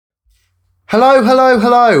Hello, hello,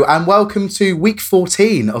 hello, and welcome to week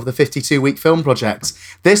 14 of the 52-week film project.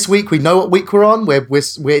 This week, we know what week we're on.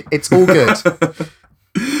 It's all good.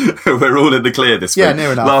 We're all in the clear this week. Yeah,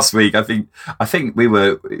 near enough. Last week, I think we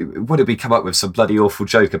were. What did we come up with? Some bloody awful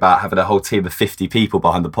joke about having a whole team of 50 people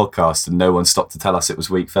behind the podcast, and no one stopped to tell us it was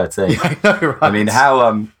week 13. Yeah, I know, right? I mean,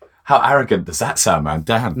 how arrogant does that sound, man?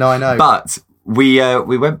 Damn. No, I know. But we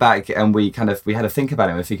went back and we had to think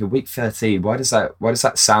about it. We're thinking week 13. Why does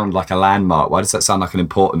that sound like a landmark? Why does that sound like an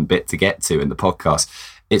important bit to get to in the podcast?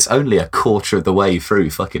 It's only a quarter of the way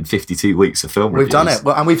through fucking 52 weeks of film reviews. We've done it,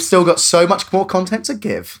 and we've still got so much more content to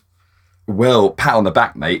give. Well, pat on the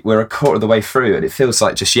back, mate. We're a quarter of the way through, and it feels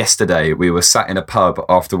like just yesterday we were sat in a pub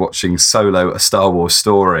after watching Solo: A Star Wars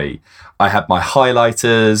Story. I had my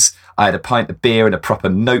highlighters. I had a pint of beer and a proper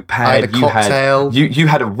notepad. I had a cocktail. You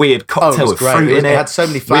had a weird cocktail with fruit in it. It had so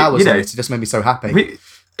many flowers in it. It just made me so happy.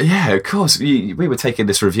 Yeah, of course. We were taking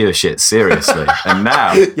this review of shit seriously, and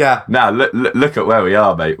now, look at where we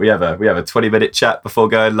are, mate. We have a 20-minute chat before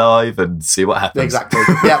going live and see what happens. Exactly.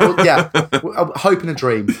 Hope and a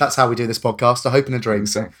dream. That's how we do this podcast. A hope and a dream.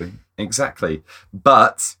 Exactly.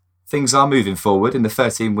 But things are moving forward. In the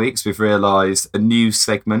 13 weeks, we've realised a new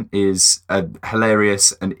segment is a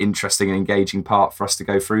hilarious and interesting and engaging part for us to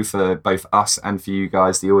go through for both us and for you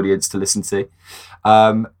guys, the audience, to listen to.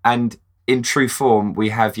 And in true form, we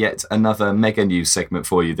have yet another mega news segment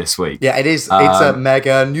for you this week. Yeah, it is. It's a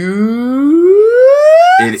mega news.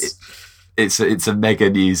 It's a mega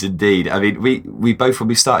news indeed. I mean, we both, when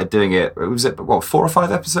we started doing it, was it 4 or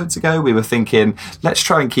 5 episodes ago? We were thinking, let's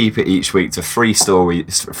try and keep it each week to 3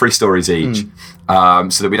 stories each,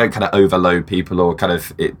 so that we don't kind of overload people or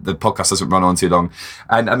the podcast doesn't run on too long.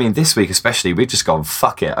 And I mean, this week especially, we've just gone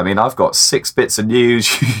fuck it. I mean, I've got 6 bits of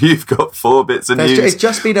news. You've got 4 bits of news. It's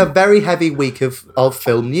just been a very heavy week of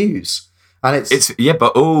film news. And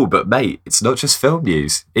but mate, it's not just film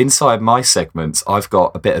news. Inside my segments, I've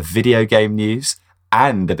got a bit of video game news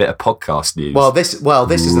and a bit of podcast news. Well, this is I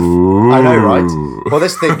know, right? Well,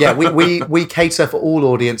 this thing, yeah, we cater for all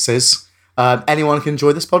audiences. Anyone can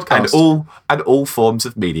enjoy this podcast, and all forms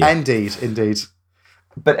of media. Indeed.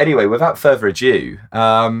 But anyway, without further ado,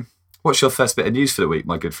 what's your first bit of news for the week,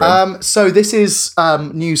 my good friend? So this is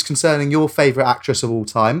news concerning your favourite actress of all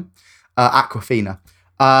time, Awkwafina.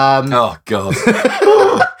 Oh God!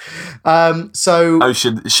 So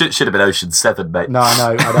Ocean should have been Ocean 7, mate. No, I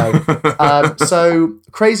know. So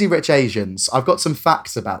Crazy Rich Asians. I've got some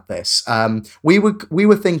facts about this. We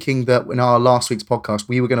were thinking that in our last week's podcast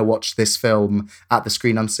we were going to watch this film at the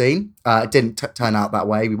Screen Unseen. It didn't turn out that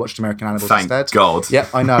way. We watched American Animals instead. Thank God.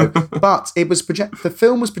 Yep, I know. But it was the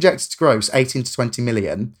film was projected to gross 18 to 20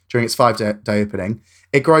 million during its 5-day opening.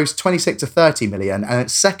 It grossed 26 to 30 million, and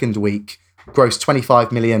its second week grossed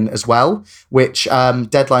 25 million as well, which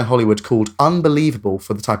Deadline Hollywood called unbelievable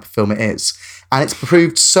for the type of film it is. And it's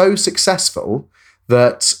proved so successful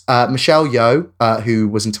that Michelle Yeoh, who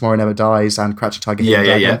was in Tomorrow Never Dies and Crouching Tiger, Hidden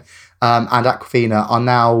Dragon, and Awkwafina are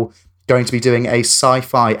now going to be doing a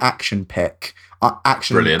sci-fi action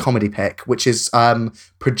comedy pick, which is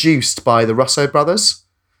produced by the Russo brothers.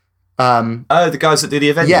 The guys that do the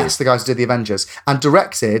Avengers? Yes, the guys who did the Avengers. And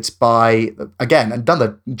directed by, again,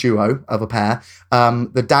 another duo of a pair,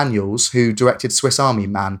 the Daniels, who directed Swiss Army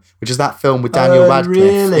Man, which is that film with Daniel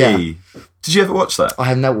Radcliffe. Really? Yeah. Did you ever watch that? I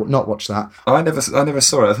have not watched that. I never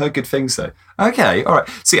saw it. I've heard good things though. Okay, all right.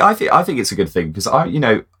 See, I think it's a good thing because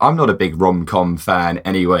I'm not a big rom-com fan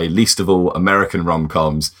anyway, least of all American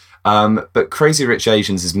rom-coms. But Crazy Rich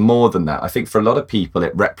Asians is more than that. I think for a lot of people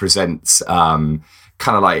it represents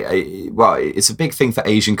kind of like, it's a big thing for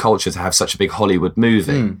Asian culture to have such a big Hollywood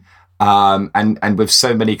movie. And with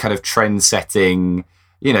so many kind of trend-setting,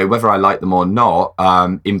 whether I like them or not,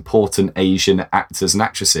 important Asian actors and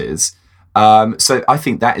actresses. So I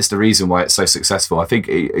think that is the reason why it's so successful. I think,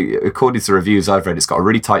 according to reviews I've read, it's got a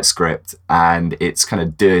really tight script and it's kind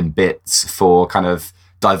of doing bits for kind of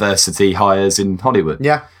diversity hires in Hollywood.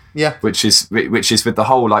 Yeah. Which is with the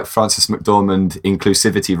whole like Frances McDormand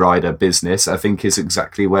inclusivity rider business, I think is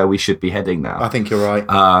exactly where we should be heading now. I think you're right.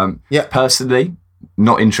 Personally,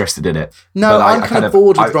 not interested in it. No, I'm kind of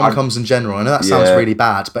bored with rom-coms in general. I know that sounds really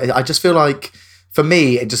bad, but I just feel like for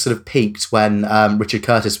me it just sort of peaked when Richard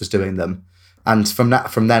Curtis was doing them, and from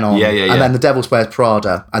then on, and then The Devil Wears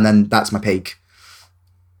Prada, and then that's my peak.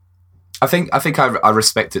 I think I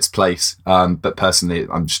respect its place, but personally,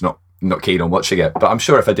 I'm just not keen on watching it, but I'm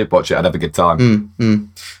sure if I did watch it, I'd have a good time.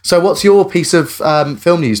 So what's your piece of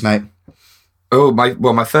film news, mate?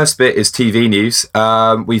 My first bit is TV news.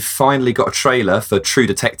 We've finally got a trailer for True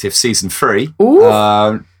Detective Season 3.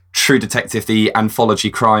 True Detective, the anthology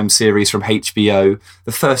crime series from HBO.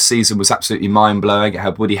 The first season was absolutely mind-blowing. It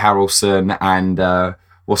had Woody Harrelson and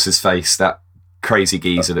what's his face, that crazy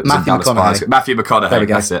geezer that was Matthew in Dallas McConaughey. Buyers. Matthew McConaughey, There we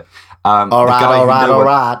go. that's it. All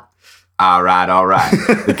right. All right.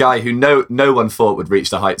 The guy who no one thought would reach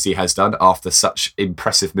the heights he has done after such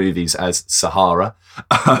impressive movies as Sahara.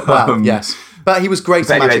 Well, yes. But he was great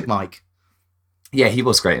in anyway, Magic Mike. Yeah, he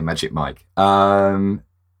was great in Magic Mike.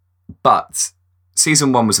 But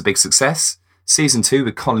season 1 was a big success. Season 2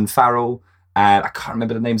 with Colin Farrell, and I can't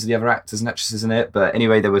remember the names of the other actors and actresses in it, but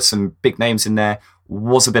anyway, there were some big names in there.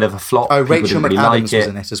 Was a bit of a flop. Oh, People Rachel didn't really McAdams like was it.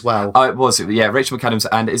 in it as well. Oh, it was. Yeah, Rachel McAdams.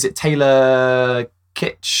 And is it Taylor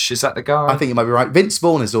Kitsch? Is that the guy? I think you might be right. Vince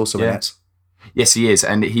Vaughn is also in it. Yes, he is.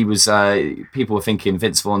 And he was, people were thinking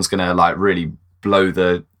Vince Vaughn's going to like really blow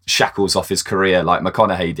the shackles off his career like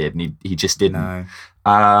McConaughey did, and he just didn't. No.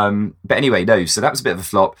 But anyway, no, so that was a bit of a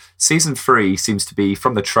flop. Season 3 seems to be,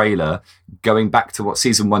 from the trailer, going back to what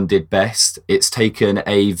season 1 did best. It's taken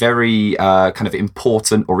a very kind of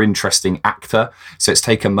important or interesting actor. So it's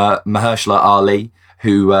taken Mahershala Ali,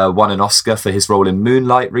 who won an Oscar for his role in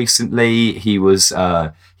Moonlight recently. He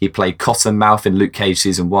played Cottonmouth in Luke Cage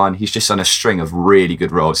season 1. He's just done a string of really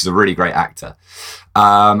good roles. He's a really great actor.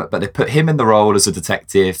 But they put him in the role as a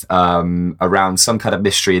detective around some kind of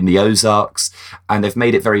mystery in the Ozarks, and they've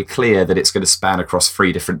made it very clear that it's going to span across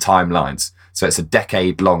 3 different timelines. So it's a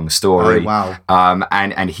decade-long story. Oh, wow.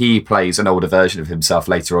 And he plays an older version of himself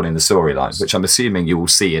later on in the storyline, which I'm assuming you will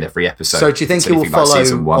see in every episode. So do you think It's he will anything like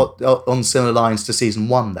season 1. follow on similar lines to season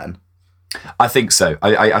 1 then? I think so.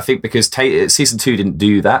 I think because season 2 didn't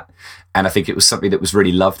do that, and I think it was something that was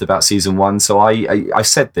really loved about season 1. So I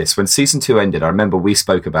said this when season 2 ended. I remember we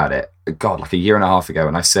spoke about it, like a year and a half ago,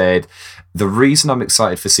 and I said the reason I'm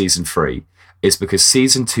excited for season 3 is because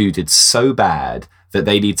season 2 did so bad that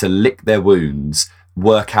they need to lick their wounds,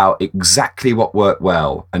 work out exactly what worked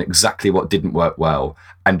well and exactly what didn't work well,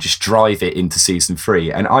 and just drive it into season 3.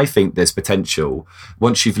 And I think there's potential.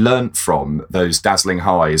 Once you've learnt from those dazzling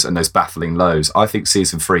highs and those baffling lows, I think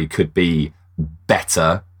season 3 could be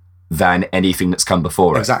better than anything that's come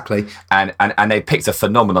before it. Exactly. And they picked a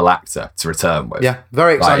phenomenal actor to return with. Yeah,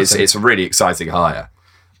 very exciting. Like, it's a really exciting hire.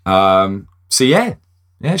 So yeah,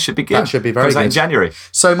 it should be good. That should be very Comes out in good. January.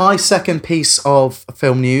 So my second piece of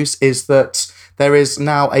film news is that there is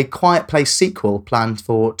now a Quiet Place sequel planned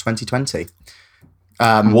for 2020.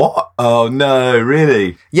 What? Oh no,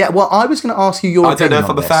 really? Yeah, well, I was going to ask you your I don't know opinion if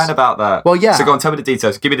on I'm a this. fan about that. Well, yeah. So go on, tell me the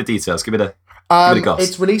details. Give me the details. Give me the goss.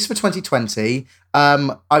 It's released for 2020.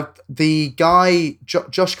 The guy,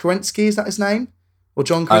 Josh Krasinski, is that his name? Or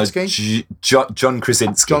John Krasinski? John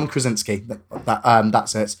Krasinski. John Krasinski.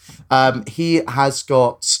 That's it. He has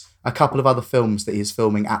got a couple of other films that he's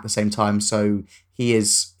filming at the same time. So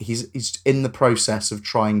he's in the process of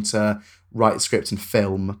trying to write the script and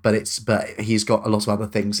film, but he's got a lot of other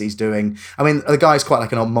things he's doing. I mean, the guy's quite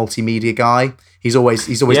like a multimedia guy. He's always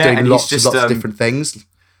doing lots of different things.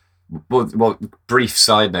 Well, brief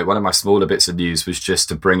side note, one of my smaller bits of news was just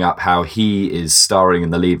to bring up how he is starring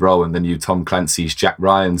in the lead role in the new Tom Clancy's Jack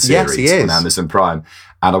Ryan series on Amazon Prime.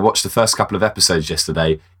 And I watched the first couple of episodes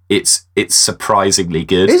yesterday. It's surprisingly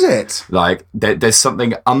good. Is it? Like, there's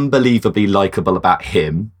something unbelievably likable about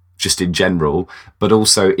him, just in general, but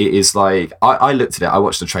also it is like, I looked at it, I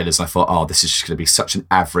watched the trailers and I thought, oh, this is just going to be such an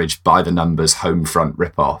average, by-the-numbers Homefront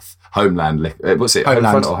ripoff. What's it?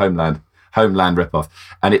 Homefront or Homeland? Homeland ripoff.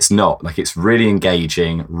 And it's not. Like, it's really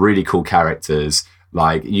engaging, really cool characters.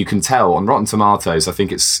 Like, you can tell on Rotten Tomatoes,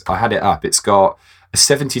 I had it up, it's got a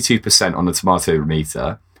 72% on the tomato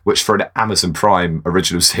meter, which for an Amazon Prime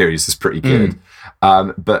original series is pretty good.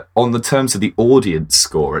 But on the terms of the audience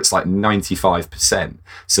score, it's like 95%.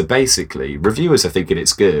 So basically, reviewers are thinking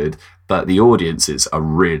it's good, but the audiences are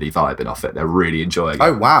really vibing off it. They're really enjoying it.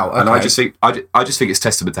 Oh, wow. Okay. And I just think it's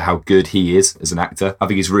testament to how good he is as an actor. I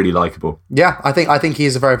think he's really likable. Yeah, I think he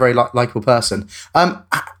is a very, very likable person.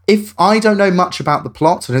 If I don't know much about the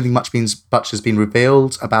plot, I don't think much has been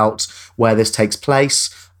revealed about where this takes place.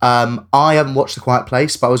 I haven't watched The Quiet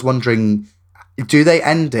Place, but I was wondering, do they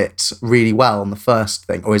end it really well on the first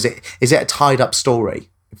thing, or is it a tied up story?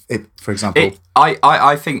 For example,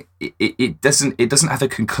 I think it doesn't have a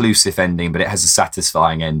conclusive ending, but it has a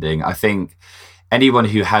satisfying ending. I think anyone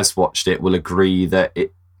who has watched it will agree that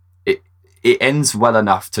it ends well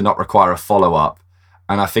enough to not require a follow up,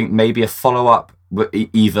 and I think maybe a follow up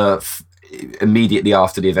either immediately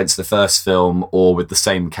after the events of the first film or with the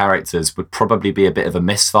same characters would probably be a bit of a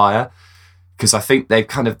misfire, because I think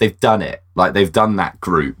they've done it. Like, they've done that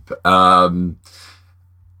group.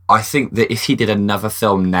 I think that if he did another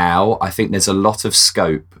film now, I think there's a lot of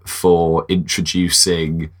scope for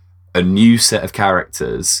introducing a new set of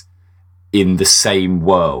characters in the same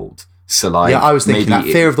world. So like, I was thinking that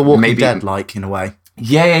Fear of the Walking Dead, like, in a way.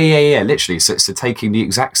 Yeah, literally. So taking the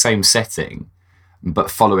exact same setting,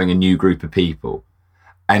 but following a new group of people.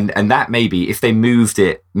 And that maybe, if they moved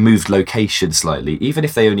location slightly, even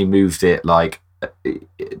if they only moved it like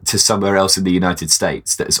to somewhere else in the United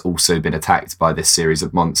States that has also been attacked by this series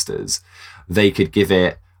of monsters, they could give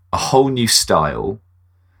it a whole new style.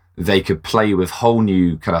 They could play with whole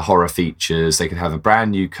new kind of horror features. They could have a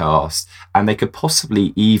brand new cast, and they could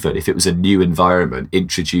possibly even, if it was a new environment,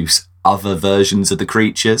 introduce other versions of the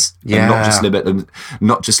creatures and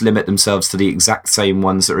not just limit themselves to the exact same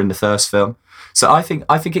ones that are in the first film. So I think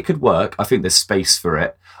it could work. I think there's space for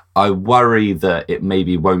it. I worry that it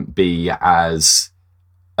maybe won't be as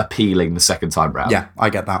appealing the second time round. Yeah, I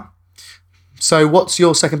get that. So what's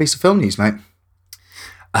your second piece of film news, mate?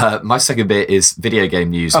 My second bit is video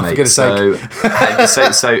game news, mate. For goodness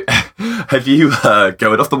sake. So have you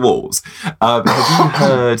going off the walls? Have you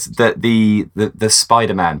heard that the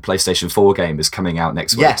Spider-Man PlayStation 4 game is coming out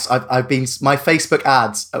next week? Yes, I've been. My Facebook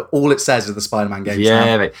ads, all it says is the Spider-Man games.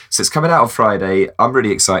 Yeah, mate. So it's coming out on Friday. I'm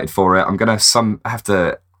really excited for it. I'm gonna have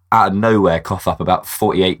to out of nowhere cough up about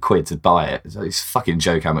 48 quid to buy it. It's a fucking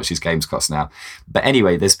joke how much these games cost now. But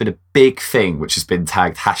anyway, there's been a big thing which has been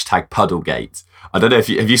tagged #Puddlegate. I don't know if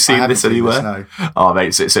have you seen this anywhere? No. Oh,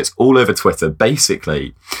 mate, so it's all over Twitter.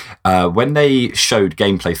 Basically, when they showed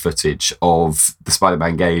gameplay footage of the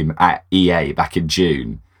Spider-Man game at EA back in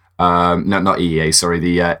June, no, not EA, sorry,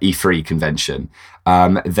 the E3 convention.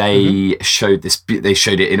 They showed this. They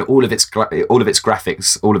showed it in all of its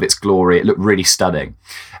graphics, all of its glory. It looked really stunning.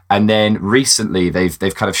 And then recently,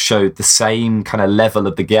 they've kind of showed the same kind of level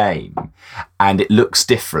of the game, and it looks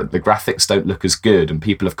different. The graphics don't look as good, and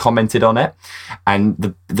people have commented on it.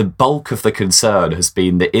 And the bulk of the concern has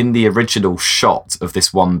been that in the original shot of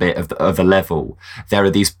this one bit of the level, there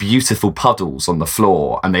are these beautiful puddles on the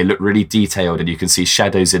floor, and they look really detailed, and you can see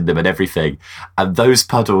shadows in them and everything. And those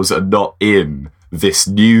puddles are not in this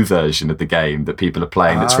new version of the game that people are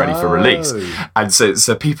playing that's ready for release. And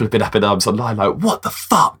so people have been up in arms online like, what the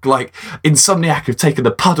fuck? Like, Insomniac have taken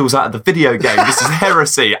the puddles out of the video game. This is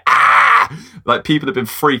heresy. Like, people have been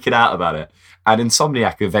freaking out about it. And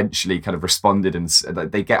Insomniac eventually kind of responded, and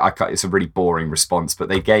it's a really boring response, but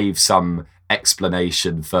they gave some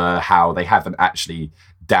explanation for how they haven't actually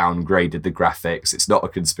downgraded the graphics. It's not a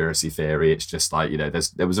conspiracy theory. It's just like,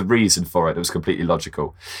 there was a reason for it. It was completely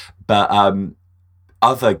logical. But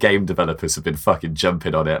other game developers have been fucking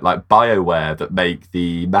jumping on it. Like BioWare, that make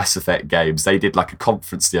the Mass Effect games, they did like a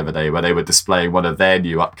conference the other day where they were displaying one of their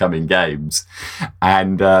new upcoming games,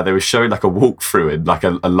 and they were showing like a walkthrough in like a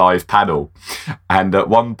live panel. And at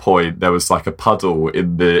one point there was like a puddle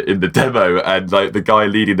in the demo, and like the guy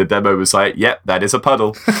leading the demo was like, "Yep, that is a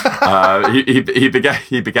puddle." He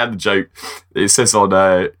began the joke. It says on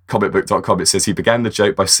comicbook.com, it says he began the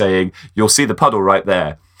joke by saying, "You'll see the puddle right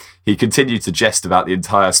there." He continued to jest about the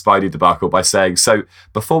entire Spidey debacle by saying, "So,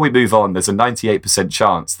 before we move on, there's a 98%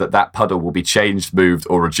 chance that puddle will be changed, moved,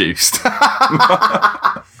 or reduced."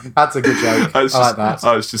 That's a good joke. I like that.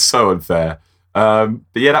 Oh, it's just so unfair. But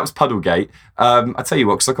yeah, that was Puddlegate. I tell you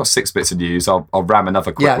what, because I've got 6 bits of news, I'll ram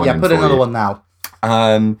another quick one in. Yeah, put another one now.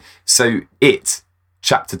 So, It,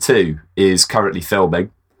 Chapter 2, is currently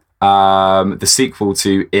filming. The sequel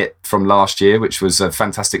to It from last year, which was a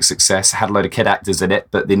fantastic success, had a load of kid actors in it,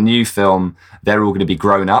 but the new film, they're all going to be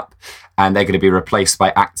grown up, and they're going to be replaced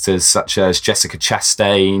by actors such as Jessica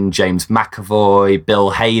Chastain, James McAvoy,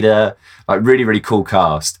 Bill Hader, like really, really cool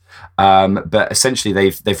cast. But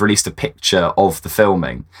essentially they've released a picture of the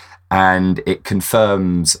filming, and it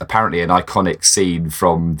confirms apparently an iconic scene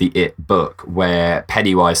from the It book where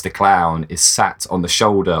Pennywise the clown is sat on the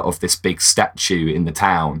shoulder of this big statue in the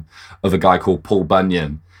town of a guy called Paul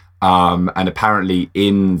Bunyan. And apparently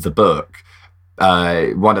in the book,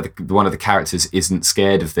 one of the characters isn't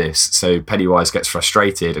scared of this, so Pennywise gets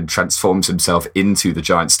frustrated and transforms himself into the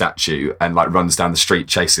giant statue and like runs down the street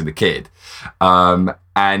chasing the kid.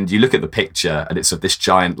 And you look at the picture, and it's of this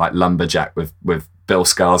giant like lumberjack with Bill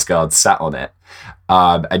Skarsgård sat on it,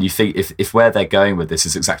 and you think if where they're going with this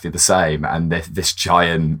is exactly the same, and this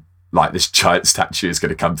giant statue is going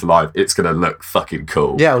to come to life, it's going to look fucking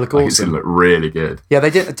cool. Yeah, it'll look awesome. It's going to look really good. Yeah, they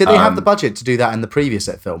did. Did they have the budget to do that in the previous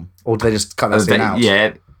It film, or did they just cut that scene out?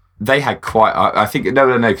 Yeah, they had quite. I think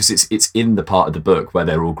no, because it's in the part of the book where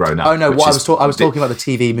they're all grown up. Oh no, I was talking about the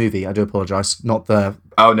TV movie. I do apologise, not the.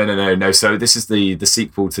 Oh no. So this is the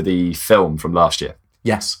sequel to the film from last year.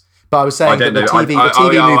 Yes. But I was saying that the TV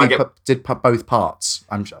movie did both parts.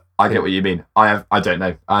 I get what you mean. I don't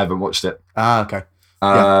know. I haven't watched it. Ah, okay.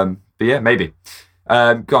 But yeah, maybe.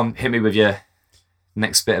 Go on, hit me with your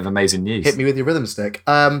next bit of amazing news. Hit me with your rhythm stick.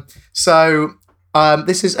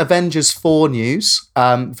 This is Avengers 4 news.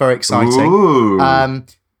 Very exciting. Ooh.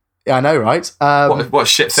 Yeah, I know, right? What a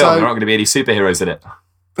shit film. There aren't going to be any superheroes in it.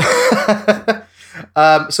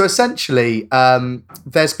 So essentially,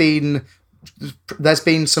 there's been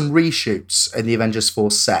some reshoots in the Avengers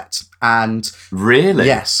 4 set, and really,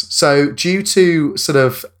 yes. So due to sort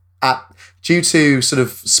of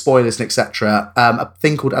spoilers and etc., a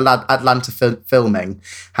thing called Atlanta Filming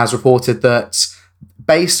has reported that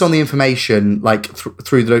based on the information, like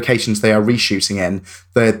through the locations they are reshooting in,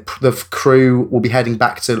 the crew will be heading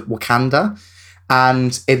back to Wakanda,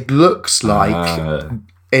 and it looks like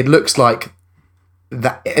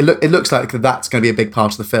that's going to be a big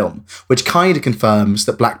part of the film, which kind of confirms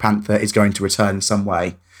that Black Panther is going to return in some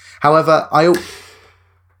way. However, I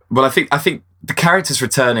think the characters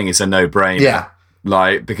returning is a no-brainer. Yeah.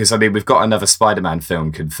 Like, because I mean, we've got another Spider-Man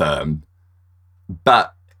film confirmed,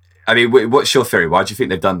 but I mean, what's your theory? Why do you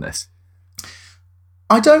think they've done this?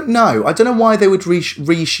 I don't know. I don't know why they would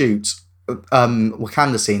reshoot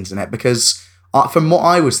Wakanda scenes in it, because from what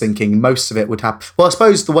I was thinking, most of it would happen. Well, I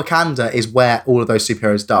suppose the Wakanda is where all of those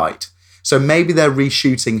superheroes died. So maybe they're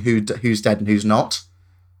reshooting who's dead and who's not.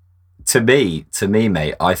 To me,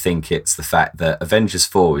 mate, I think it's the fact that Avengers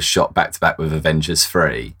 4 was shot back to back with Avengers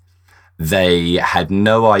 3. They had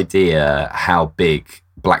no idea how big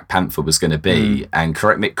Black Panther was going to be. And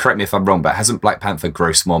correct me if I'm wrong, but hasn't Black Panther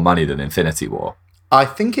grossed more money than Infinity War? I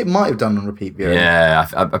think it might have done on repeat viewing. Yeah,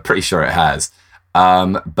 I'm pretty sure it has.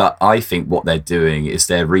 But I think what they're doing is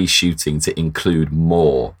they're reshooting to include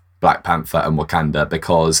more Black Panther and Wakanda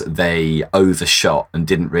because they overshot and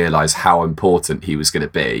didn't realise how important he was going to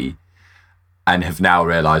be, and have now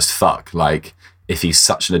realised, if he's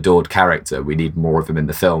such an adored character, we need more of him in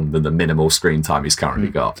the film than the minimal screen time he's currently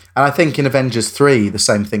got. And I think in Avengers 3, the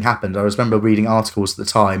same thing happened. I remember reading articles at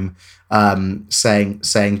the time saying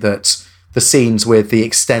that the scenes with the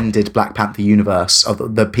extended Black Panther universe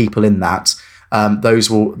of the people in that,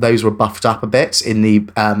 those were buffed up a bit in the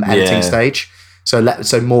editing stage.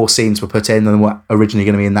 So more scenes were put in than were originally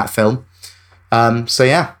going to be in that film.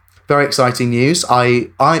 Very exciting news.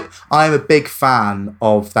 I'm a big fan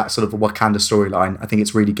of that sort of Wakanda storyline. I think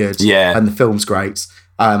it's really good. Yeah. And the film's great.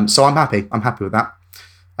 So I'm happy. I'm happy with that.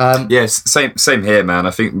 Yes, same here, man.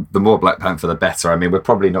 I think the more Black Panther, the better. I mean, we're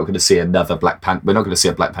probably not going to see another Black Panther. We're not going to see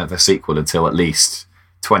a Black Panther sequel until at least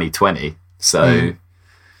 2020. So,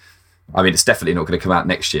 I mean, it's definitely not going to come out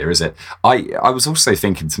next year, is it? I was also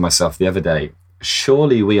thinking to myself the other day,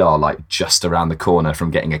 surely we are just around the corner from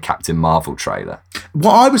getting a Captain Marvel trailer.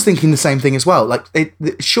 Well, I was thinking the same thing as well.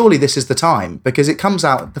 Surely this is the time, because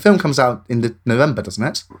the film comes out in November, doesn't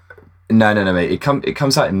it? No, mate. It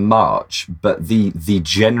comes out in March, but the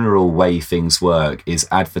general way things work is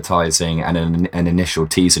advertising and an initial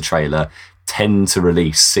teaser trailer tend to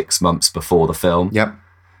release 6 months before the film. Yep.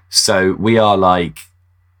 So we are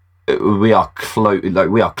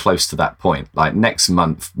close to that point. Next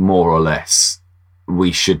month, more or less,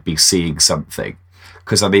 we should be seeing something.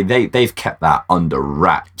 Because, I mean, they've kept that under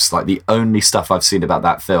wraps. The only stuff I've seen about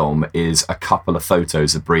that film is a couple of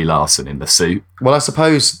photos of Brie Larson in the suit. Well, I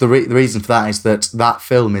suppose the reason for that is that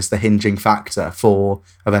film is the hinging factor for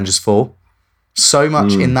Avengers 4. So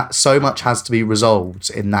much has to be resolved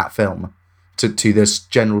in that film to this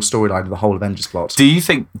general storyline of the whole Avengers plot. Do you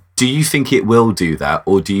think it will do that,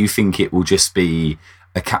 or do you think it will just be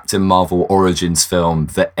a Captain Marvel Origins film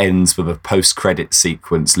that ends with a post-credit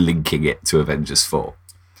sequence linking it to Avengers 4?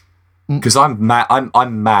 Because I'm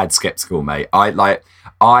mad skeptical, mate. I don't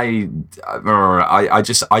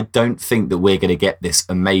think that we're going to get this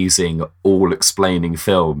amazing, all-explaining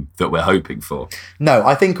film that we're hoping for. No,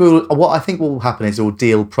 I think what will happen is it will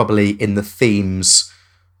deal probably in the themes.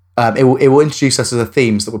 It will introduce us to the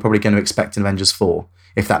themes that we're probably going to expect in Avengers 4.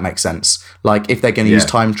 If that makes sense. If they're going to use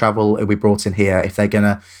time travel, it'll be brought in here. If they're going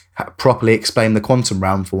to properly explain the quantum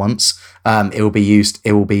realm for once, it will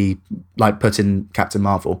be put in Captain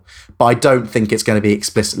Marvel. But I don't think it's going to be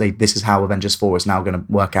explicitly, this is how Avengers 4 is now going to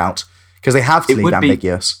work out. Because they have to leave it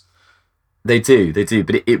ambiguous. They do.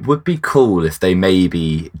 But it would be cool if they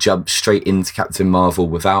maybe jump straight into Captain Marvel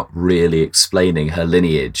without really explaining her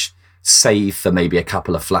lineage, save for maybe a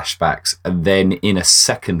couple of flashbacks, and then in a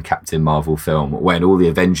second Captain Marvel film, when all the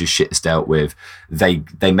Avengers shit is dealt with, they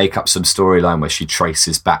make up some storyline where she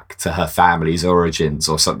traces back to her family's origins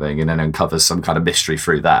or something, and then uncovers some kind of mystery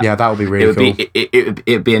through that. Yeah, that would be really cool.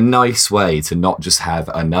 It'd be a nice way to not just have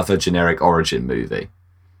another generic origin movie.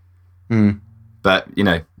 But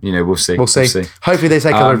we'll see. We'll see. Hopefully they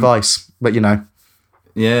take our advice. But yeah,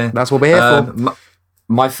 that's what we're here for.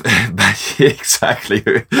 Exactly.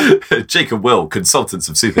 Jake and Will, consultants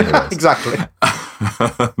of superheroes. Exactly.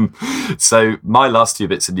 So my last two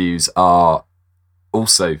bits of news are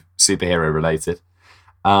also superhero related.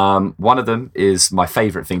 One of them is my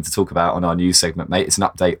favourite thing to talk about on our news segment, mate. It's an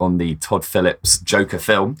update on the Todd Phillips Joker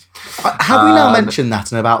film. Have we now mentioned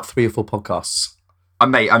that in about 3 or 4 podcasts?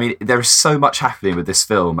 Mate, I mean, there is so much happening with this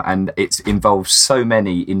film, and it involves so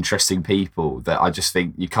many interesting people that I just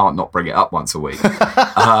think you can't not bring it up once a week.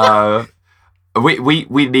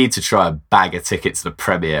 We need to try and bag a ticket to the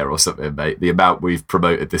premiere or something, mate. The amount we've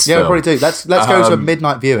promoted this film. Yeah, we probably do. Let's go to a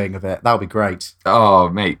midnight viewing of it. That would be great. Oh,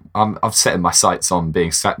 mate, I'm setting my sights on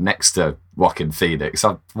being sat next to Joaquin Phoenix.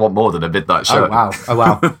 I want more than a midnight show. Oh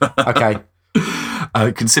wow. Okay.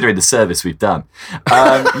 Considering the service we've done.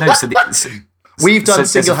 We've done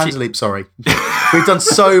single-handedly. Sorry, we've done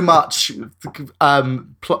so much. This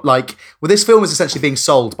film is essentially being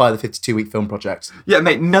sold by the 52-week film project. Yeah,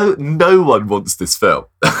 mate. No one wants this film.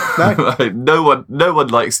 No, no one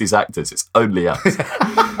likes these actors. It's only us.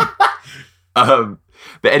 But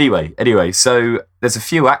anyway. So there's a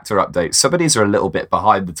few actor updates. Some of these are a little bit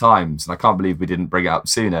behind the times, and I can't believe we didn't bring it up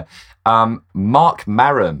sooner. Mark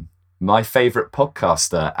Maron, my favourite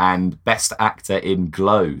podcaster and best actor in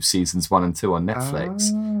Glow, seasons 1 and 2 on Netflix.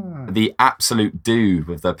 The absolute dude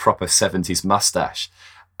with the proper 70s mustache.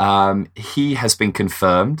 He has been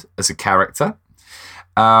confirmed as a character.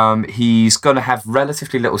 He's going to have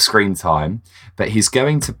relatively little screen time, but he's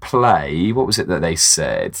going to play, what was it that they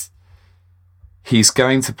said? He's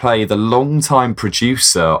going to play the longtime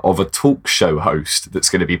producer of a talk show host that's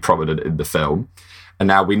going to be prominent in the film. And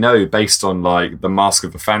now we know, based on like The Mask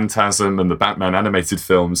of the Phantasm and the Batman animated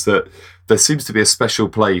films, that there seems to be a special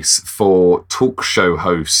place for talk show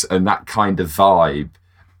hosts and that kind of vibe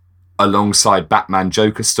alongside Batman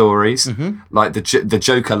Joker stories. Mm-hmm. Like the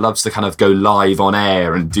Joker loves to kind of go live on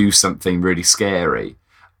air and do something really scary.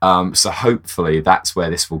 So hopefully that's where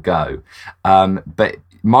this will go. But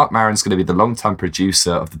Mark Maron's going to be the longtime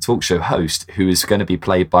producer of the talk show host, who is going to be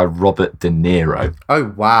played by Robert De Niro. Oh,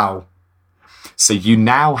 wow. So you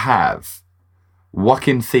now have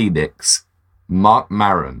Joaquin Phoenix, Mark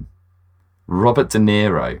Maron, Robert De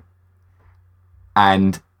Niro,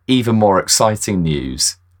 and even more exciting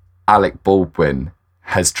news, Alec Baldwin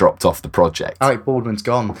has dropped off the project. Alec Baldwin's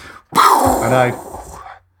gone. I know.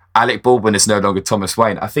 Alec Baldwin is no longer Thomas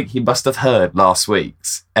Wayne. I think he must have heard last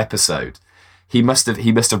week's episode. He must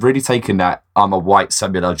have really taken that I'm a white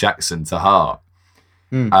Samuel L. Jackson to heart.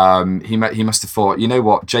 He must have thought, you know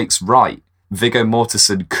what, Jake's right. Viggo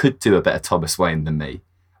Mortensen could do a better Thomas Wayne than me.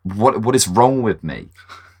 What is wrong with me?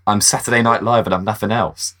 I'm Saturday Night Live and I'm nothing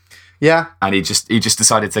else. Yeah. And he just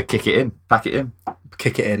decided to kick it in.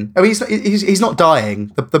 Kick it in. I mean, he's not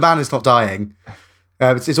dying. The man is not dying.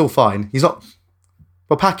 It's all fine. He's not.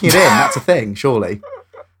 Well, packing it in, that's a thing, surely.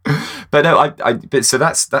 But no, so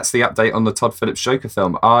that's the update on the Todd Phillips Joker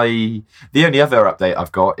film. The only other update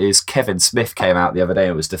I've got is Kevin Smith came out the other day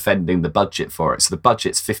and was defending the budget for it. So the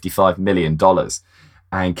budget's $55 million.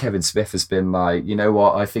 And Kevin Smith has been like, you know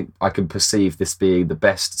what, I think I can perceive this being the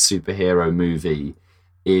best superhero movie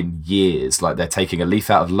in years. Like, they're taking a leaf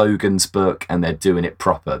out of Logan's book and they're doing it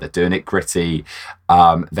proper. They're doing it gritty.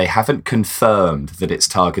 They haven't confirmed that it's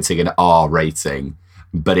targeting an R rating,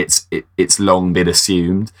 but it's long been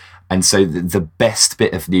assumed. And so the best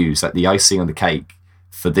bit of news, like the icing on the cake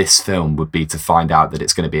for this film, would be to find out that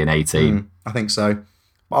it's going to be an 18. I think so.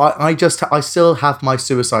 I still have my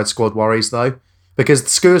Suicide Squad worries, though, because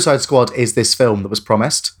Suicide Squad is this film that was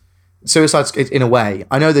promised. Suicide, in a way,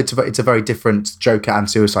 I know that it's a very different Joker and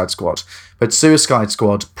Suicide Squad, but Suicide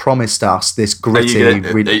Squad promised us this gritty...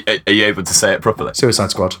 Are you able to say it properly?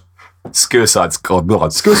 Suicide Squad. Suicide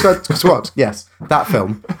Squad. Suicide Squad, yes. That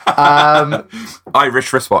film.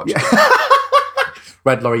 Irish wristwatch. Yeah.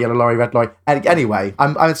 Red lorry, yellow lorry, red lorry. Anyway,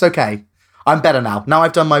 it's okay. I'm better now. Now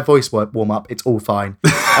I've done my voice warm-up, it's all fine.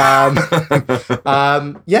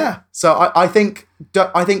 Yeah, so I think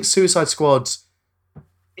Suicide Squad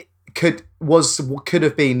could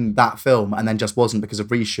have been that film and then just wasn't because of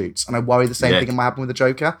reshoots. And I worry the same thing might happen with the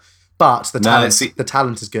Joker. But the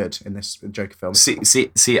talent is good in this Joker film.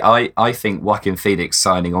 I think Joaquin Phoenix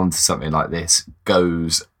signing on to something like this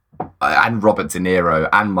goes, and Robert De Niro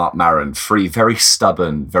and Mark Maron, 3 very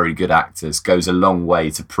stubborn, very good actors, goes a long way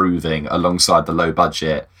to proving, alongside the low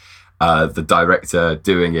budget, the director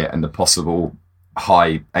doing it, and the possible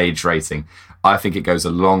high age rating. I think it goes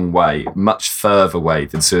a long way, much further way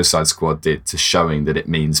than Suicide Squad did, to showing that it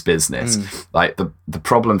means business. Like the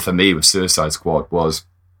problem for me with Suicide Squad was,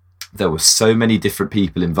 there were so many different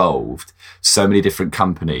people involved, so many different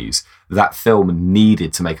companies. That film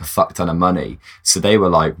needed to make a fuck ton of money. So they were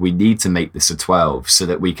like, we need to make this a 12 so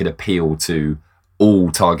that we can appeal to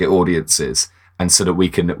all target audiences and so that we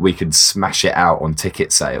can smash it out on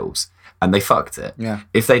ticket sales. And they fucked it. Yeah.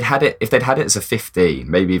 If they'd had it as a 15,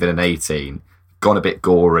 maybe even an 18, gone a bit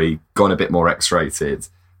gory, gone a bit more X-rated,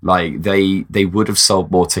 like they would have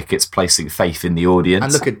sold more tickets, placing faith in the audience.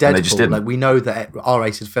 And look at Deadpool. Like, we know that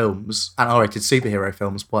R-rated films and R-rated superhero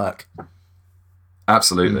films work.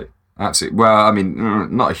 Absolutely. Absolutely. Well, I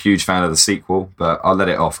mean, not a huge fan of the sequel, but I'll let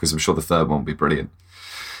it off because I'm sure the third one will be brilliant.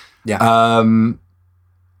 Yeah.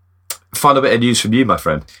 Final bit of news from you, my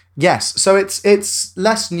friend. Yes. So it's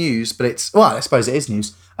less news, but I suppose it is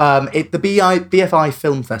news. The BFI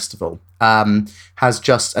Film Festival has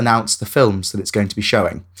just announced the films that it's going to be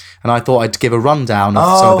showing, and I thought I'd give a rundown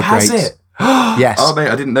of some of the great. Has it? Yes. Oh, mate,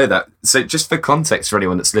 I didn't know that. So just for context for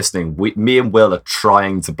anyone that's listening, me and Will are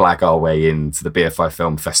trying to blag our way into the BFI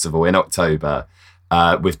Film Festival in October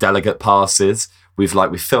with delegate passes.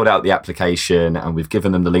 We've filled out the application and we've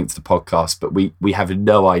given them the link to the podcast, but we have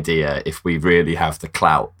no idea if we really have the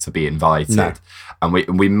clout to be invited. No. And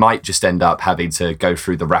we might just end up having to go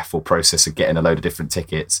through the raffle process of getting a load of different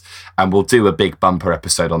tickets, and we'll do a big bumper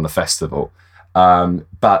episode on the festival.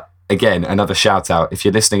 But again, another shout out, if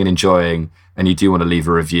you're listening and enjoying and you do want to leave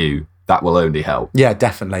a review, that will only help. Yeah,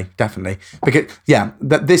 definitely. Because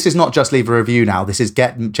this is not just leave a review now. This is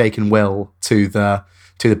get Jake and Will to the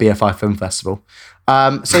BFI Film Festival.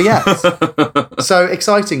 So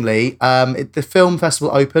excitingly, the film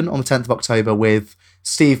festival open on the 10th of October with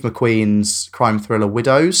Steve McQueen's crime thriller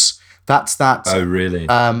Widows. That's that. Oh, really?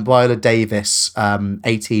 Viola Davis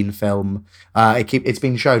 18 film. It's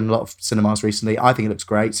been shown in a lot of cinemas recently. I think it looks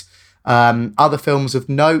great. Other films of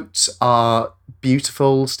note are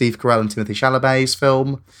Beautiful, Steve Carell and Timothy Chalamet's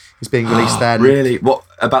film is being released then. Really? What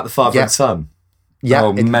about the father and son? Yeah,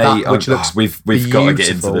 oh, mate, which looks we've got to get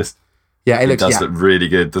into this. Yeah, it does look really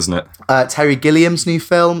good, doesn't it? Terry Gilliam's new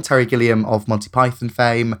film, Terry Gilliam of Monty Python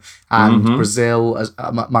fame and Brazil,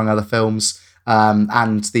 among other films,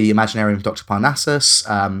 and The Imaginarium of Dr. Parnassus,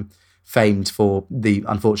 famed for the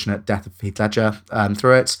unfortunate death of Heath Ledger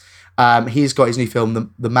through it. He's got his new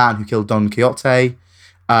film, The Man Who Killed Don Quixote,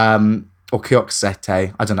 or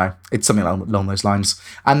Quixote, I don't know. It's something along those lines.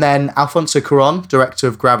 And then Alfonso Cuarón, director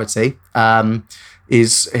of Gravity,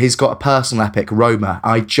 he's got a personal epic, Roma.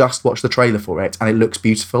 I just watched the trailer for it, and it looks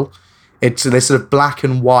beautiful. It's this sort of black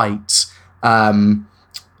and white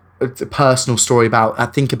personal story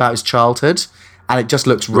about his childhood, and it just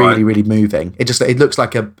looks really, really moving. It looks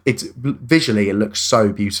like visually it looks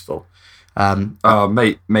so beautiful.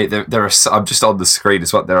 Mate, there are. I'm just on the screen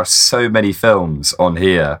as well. There are so many films on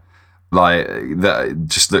here, like that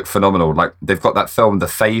just look phenomenal. Like they've got that film, The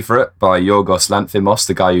Favourite, by Yorgos Lanthimos,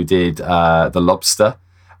 the guy who did The Lobster.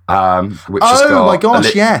 Which has got my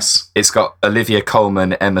gosh, yes! It's got Olivia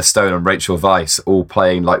Colman, Emma Stone, and Rachel Weisz all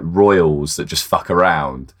playing like royals that just fuck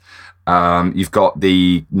around. You've got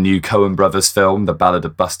the new Coen Brothers film, The Ballad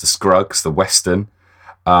of Buster Scruggs, the Western.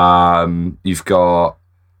 You've got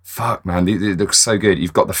fuck, man, it looks so good.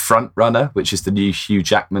 You've got The Front Runner, which is the new Hugh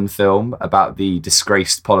Jackman film about the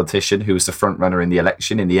disgraced politician who was the front runner in the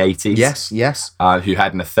election in the 80s. Yes. Who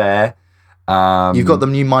had an affair. You've got the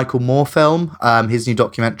new Michael Moore film, his new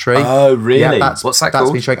documentary. Oh, really? Yeah, what's that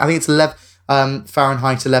called? Been showing. I think it's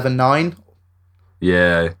Fahrenheit 11/9.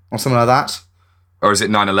 Yeah. Or something like that. Or is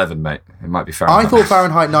it 9/11, mate? It might be Fahrenheit. I thought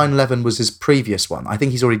Fahrenheit 9/11 was his previous one. I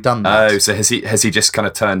think he's already done that. Oh, so has he just kind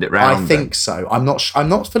of turned it round? I think so. I'm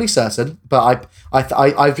not fully certain, but I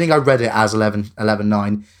think I read it as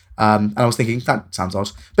 11/9. And I was thinking that sounds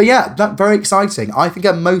odd, but yeah, that very exciting. I think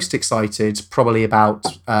I'm most excited probably about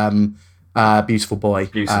Beautiful Boy,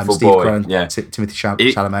 Steve Carell, yeah. Timothy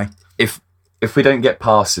Chalamet. If we don't get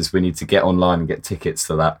passes, we need to get online and get tickets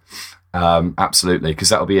to that. Absolutely, because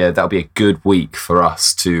that'll be a good week for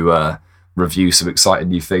us to review some exciting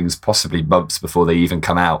new things, possibly months before they even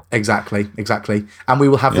come out. Exactly, and we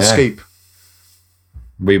will have the scoop.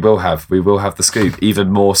 We will have the scoop,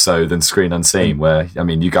 even more so than Screen Unseen, where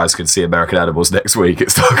you guys can see American Animals next week.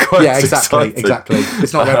 It's not quite exactly.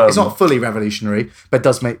 It's not fully revolutionary, but it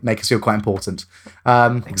does make us feel quite important.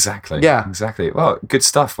 Exactly. Well, good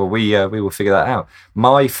stuff. Well, we will figure that out.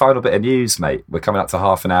 My final bit of news, mate. We're coming up to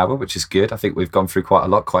half an hour, which is good. I think we've gone through quite a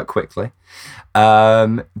lot quite quickly.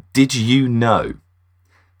 Did you know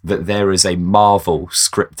that there is a Marvel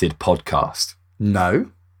scripted podcast?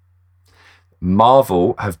 No.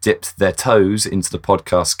 Marvel have dipped their toes into the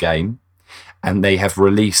podcast game, and they have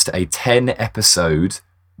released a 10-episode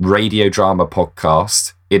radio drama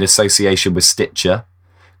podcast in association with Stitcher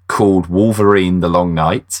called Wolverine: The Long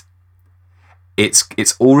Night.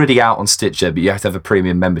 It's already out on Stitcher, but you have to have a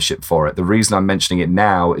premium membership for it. The reason I'm mentioning it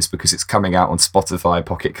now is because it's coming out on Spotify,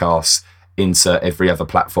 Pocket Casts, insert every other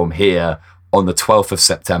platform here on the 12th of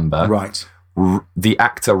September. Right. The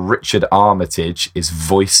actor Richard Armitage is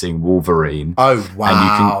voicing Wolverine. Oh,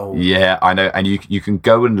 wow. I know. And you can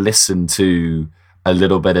go and listen to a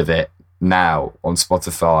little bit of it now on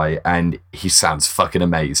Spotify, and he sounds fucking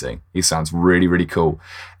amazing. He sounds really, really cool.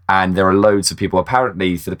 And there are loads of people,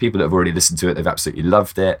 apparently, for the people that have already listened to it, they've absolutely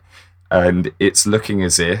loved it. And it's looking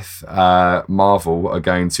as if Marvel are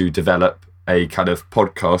going to develop a kind of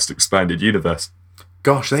podcast expanded universe.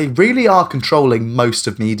 Gosh, they really are controlling most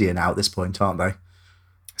of media now at this point, aren't they?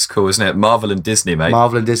 It's cool, isn't it? Marvel and Disney, mate.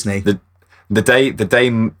 Marvel and Disney. The day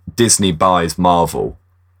Disney buys Marvel,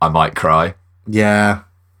 I might cry. Yeah.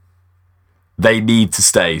 They need to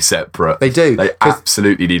stay separate. They do. They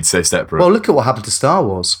absolutely need to stay separate. Well, look at what happened to Star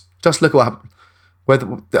Wars. Just look at what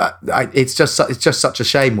happened. It's just such a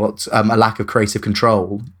shame what a lack of creative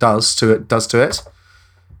control does to it.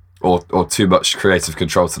 Or too much creative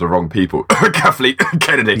control to the wrong people. Kathleen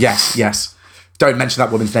Kennedy. Yes. Don't mention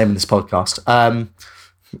that woman's name in this podcast.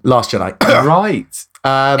 Last Jedi. Right.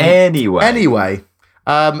 Anyway.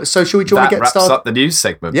 So do you want to get started? That wraps up the news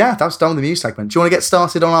segment. Yeah, that's done with the news segment. Do you want to get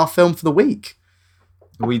started on our film for the week?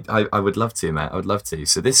 I would love to, Matt. I would love to.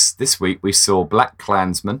 So this week we saw Black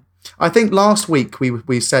Klansman. I think last week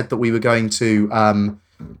we said that we were going to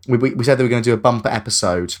we said that we were going to do a bumper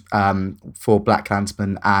episode for Black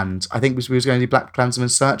Klansman, and I think we was going to do Black Klansman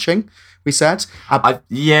Searching. We said, so I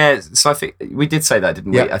think we did say that,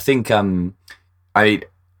 didn't we? I think I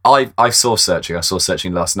saw Searching. I saw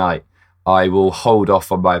Searching last night. I will hold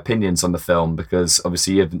off on my opinions on the film because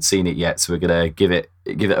obviously you haven't seen it yet, so we're gonna give it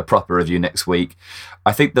a proper review next week.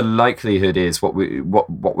 I think the likelihood is what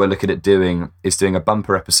we're looking at doing is doing a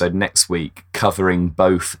bumper episode next week covering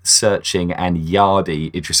both Searching and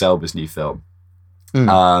Yardy, Idris Elba's new film.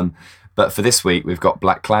 But for this week we've got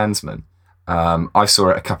Black Klansman. I saw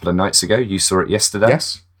it a couple of nights ago. You saw it yesterday.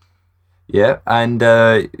 Yes. Yeah, and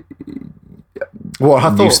what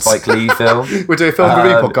are our new thoughts? Spike Lee film. We're doing a film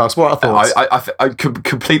review podcast. What are our thoughts? I'm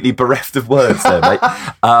completely bereft of words there, mate.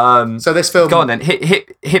 So this film. Go on then.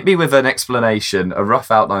 Hit me with an explanation, a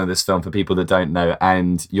rough outline of this film for people that don't know,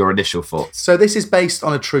 and your initial thoughts. So this is based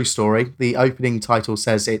on a true story. The opening title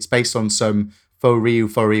says it's based on some for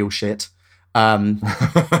real shit.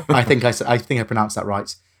 I think I pronounced that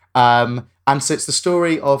right. And so it's the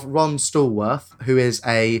story of Ron Stallworth, who is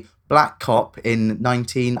a black cop in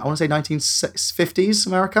 1950s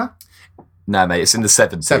America. No, mate, it's in the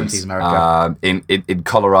 70s. 70s America. In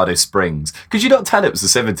Colorado Springs. Could you not tell it was the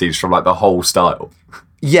 70s from like the whole style?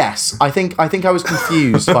 Yes, I think I was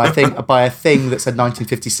confused by a thing that said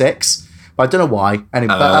 1956, but I don't know why.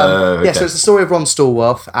 Anyway, okay. So it's the story of Ron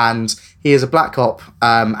Stallworth, and he is a black cop,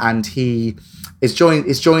 and he is joining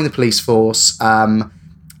the police force,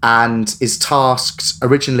 and is tasked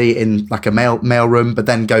originally in like a mail room, but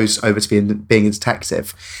then goes over to being a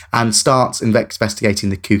detective and starts investigating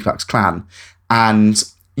the Ku Klux Klan, and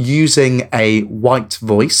using a white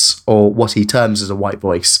voice, or what he terms as a white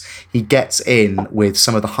voice, he gets in with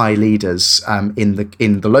some of the high leaders in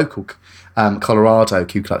the local Colorado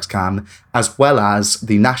Ku Klux Klan, as well as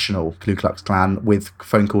the national Ku Klux Klan, with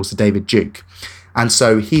phone calls to David Duke. And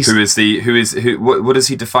so he's what does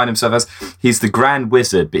he define himself as? He's the Grand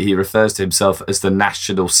Wizard, but he refers to himself as the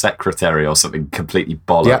National Secretary or something completely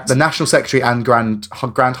bollocks. Yeah, the National Secretary and Grand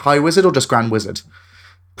High Wizard, or just Grand Wizard?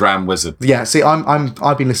 Grand Wizard. Yeah, see,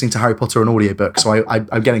 I've been listening to Harry Potter on audiobook, so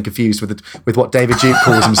I'm getting confused with what David Duke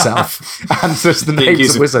calls himself and just the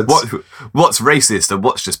names of wizards. What's racist and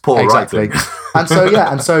what's just poor exactly. writing. and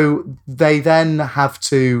so they then have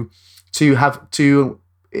to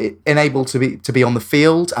enable to be on the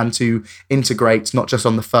field and to integrate not just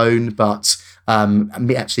on the phone but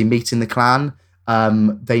actually meet in the clan.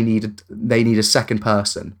 They need a second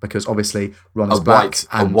person because obviously Ron is black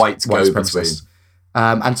and a white go-between.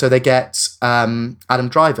 And so they get Adam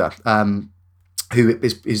Driver, who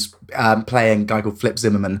is playing a guy called Flip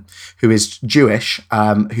Zimmerman, who is Jewish,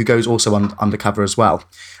 who goes also undercover as well.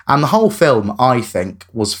 And the whole film, I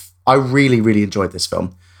really, really enjoyed this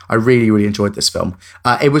film. I really, really enjoyed this film.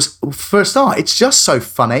 It was, for a start, it's just so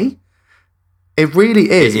funny. It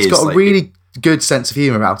really is. It's got a really good sense of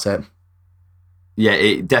humour about it.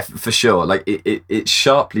 Yeah, for sure. Like it's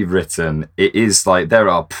sharply written. It is like there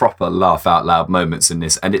are proper laugh out loud moments in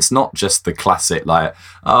this, and it's not just the classic like,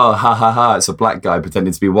 oh ha ha ha, it's a black guy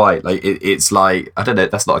pretending to be white. Like it's like, I don't know,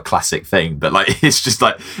 that's not a classic thing, but like it's just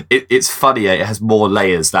like it's funnier. It has more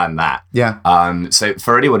layers than that. Yeah. So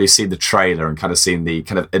for anyone who's seen the trailer and kind of seen the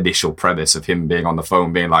kind of initial premise of him being on the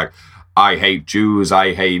phone, being like, I hate Jews,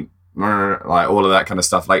 I hate like all of that kind of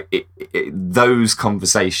stuff. Like those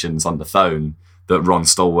conversations on the phone that Ron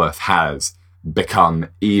Stallworth has become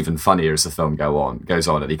even funnier as the film goes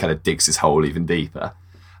on, and he kind of digs his hole even deeper.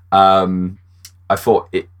 I thought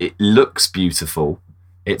it looks beautiful.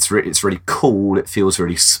 It's really cool. It feels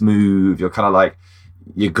really smooth. You're kind of like,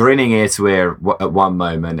 you're grinning ear to ear at one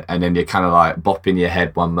moment, and then you're kind of like bopping your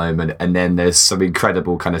head one moment, and then there's some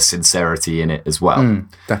incredible kind of sincerity in it as well.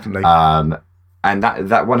 Definitely. And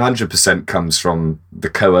that 100% comes from the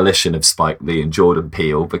coalition of Spike Lee and Jordan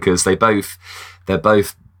Peele, because they're both,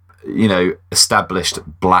 you know, established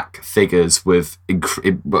black figures with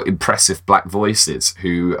impressive black voices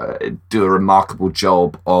who do a remarkable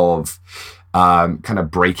job of kind of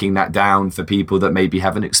breaking that down for people that maybe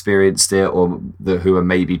haven't experienced it, or who are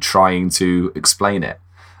maybe trying to explain it.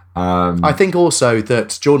 I think also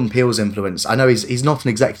that Jordan Peele's influence, I know he's not an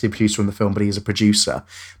executive producer on the film, but he's a producer.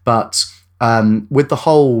 But with the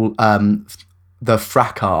whole the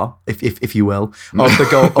fracas, if you will, of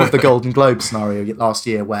the Golden Globe scenario last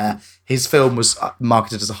year, where his film was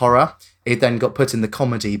marketed as a horror, it then got put in the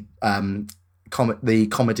comedy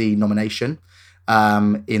nomination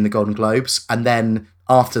in the Golden Globes, and then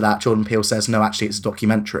after that, Jordan Peele says, no, actually, it's a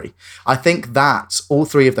documentary. I think that all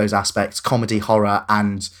three of those aspects, comedy, horror,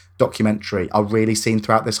 and documentary, are really seen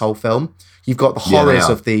throughout this whole film. You've got the horrors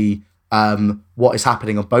of the what is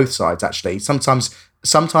happening on both sides, actually. Sometimes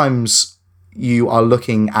you are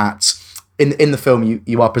looking at, in the film,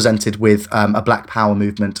 you are presented with a Black Power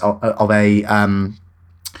movement of the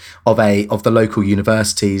local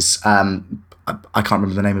universities. I can't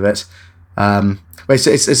remember the name of it.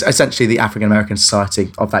 It's essentially the African American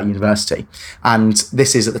Society of that university, and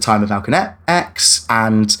this is at the time of Malcolm X,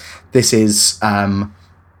 and this is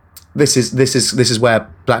where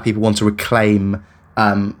black people want to reclaim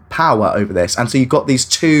power over this, and so you've got these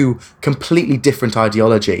two completely different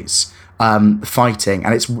ideologies fighting,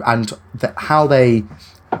 and how they,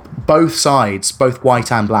 both sides, both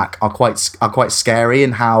white and black, are quite scary,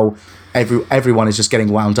 and how everyone is just getting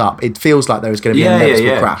wound up. It feels like there is going to be a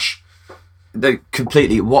inevitable crash. No,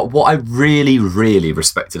 completely. What I really, really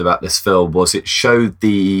respected about this film was it showed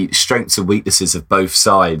the strengths and weaknesses of both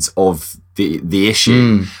sides of the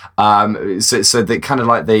issue. So they kind of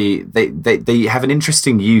like they have an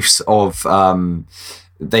interesting use of.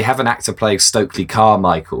 They have an actor playing Stokely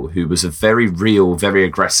Carmichael, who was a very real, very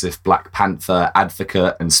aggressive Black Panther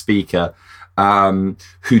advocate and speaker,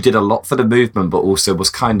 who did a lot for the movement, but also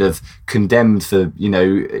was kind of condemned for, you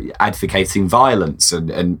know, advocating violence,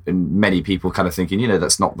 and many people kind of thinking, you know,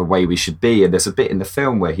 that's not the way we should be. And there's a bit in the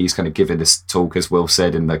film where he's kind of giving this talk, as Will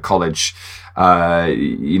said, in the college,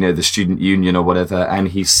 you know, the student union or whatever, and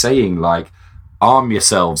he's saying like, arm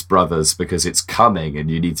yourselves, brothers, because it's coming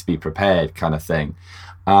and you need to be prepared, kind of thing.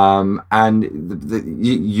 And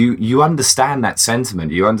you understand that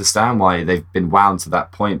sentiment, you understand why they've been wound to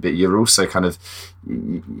that point, but you're also kind of,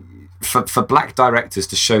 for black directors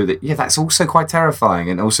to show that, yeah, that's also quite terrifying,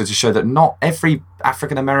 and also to show that not every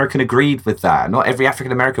African American agreed with that, not every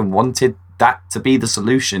African American wanted that to be the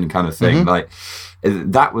solution, kind of thing. Like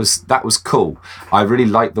that was cool. I really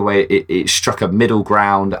liked the way it struck a middle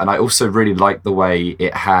ground, and I also really liked the way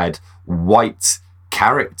it had white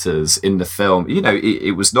characters in the film. You know,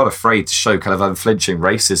 it was not afraid to show kind of unflinching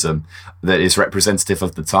racism that is representative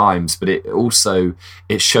of the times, but it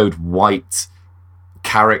showed white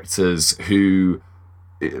characters who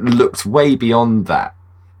looked way beyond that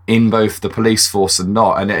in both the police force and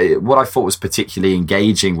not. And what I thought was particularly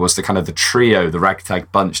engaging was the kind of the trio, the ragtag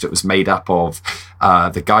bunch that was made up of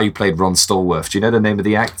the guy who played Ron Stallworth. Do you know the name of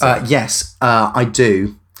the actor? Yes, I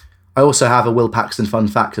do. I also have a Will Paxton fun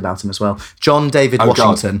fact about him as well. John David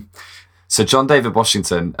Washington. God. So John David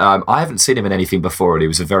Washington, I haven't seen him in anything before, and he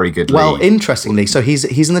was a very good lead. Well, interestingly, so he's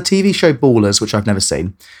in the TV show Ballers, which I've never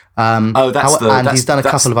seen. He's done a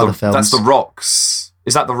couple of other films. That's The Rock's.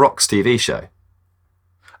 Is that The Rock's TV show?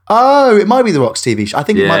 Oh, it might be The Rock's TV show. I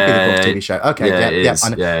think it might be The Rock's TV show. Okay,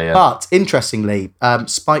 yeah. But interestingly,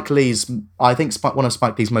 Spike Lee's, I think one of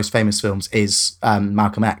Spike Lee's most famous films is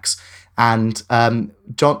Malcolm X. And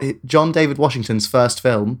John David Washington's first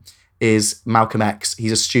film is Malcolm X.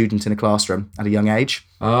 He's a student in a classroom at a young age.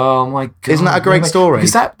 Oh my God. Isn't that a great story?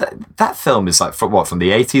 Because that film is like, from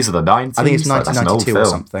the 80s or the 90s? I think it's 1992 or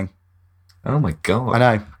something. Oh my god! I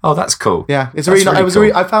know. Oh, that's cool. Yeah, it's That's really.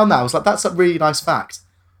 really cool. I found that. I was like, that's a really nice fact.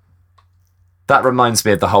 That reminds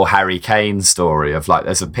me of the whole Harry Kane story of like,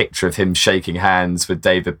 there's a picture of him shaking hands with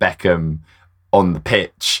David Beckham on the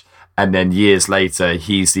pitch, and then years later,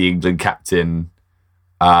 he's the England captain,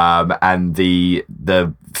 and the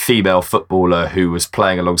female footballer who was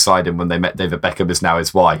playing alongside him when they met David Beckham is now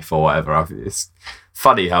his wife or whatever. It's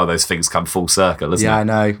funny how those things come full circle, isn't it? Yeah,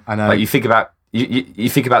 I know. Like you think about you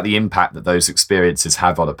think about the impact that those experiences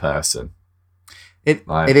have on a person. It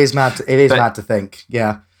is mad. It is mad to think.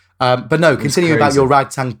 Yeah. But no, continue about your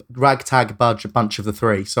ragtag bunch of the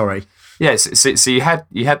three. Sorry. Yes. So you had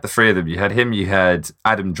the three of them. You had him. You had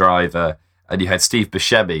Adam Driver, and you had Steve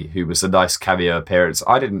Buscemi, who was a nice cameo appearance.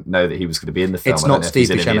 I didn't know that he was going to be in the film. It's not Steve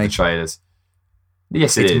Buscemi. In any of the trailers.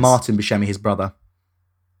 Yes, it is. It's Martin Buscemi, his brother.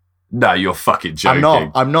 No, you're fucking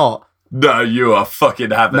joking. I'm not. No, you are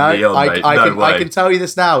fucking having me on, mate. I can tell you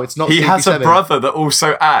this now. It's not. He Steve has Buscemi. a brother that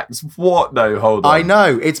also acts. What? No, hold on. I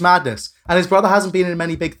know, it's madness. And his brother hasn't been in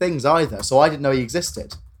many big things either, so I didn't know he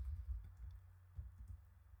existed.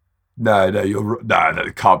 No,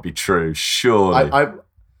 it can't be true. Surely.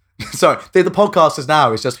 Sorry, the podcast is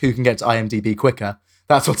now. It's just who can get to IMDb quicker.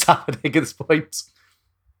 That's what's happening at this point.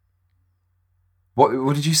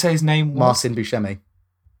 What did you say his name was? Martin Buscemi.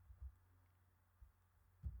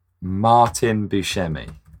 Martin Buscemi.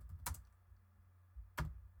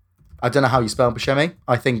 I don't know how you spell Buscemi.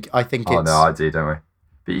 I think it's... Oh, no, I do, don't we?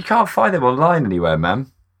 But you can't find him online anywhere,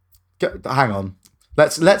 man. Hang on.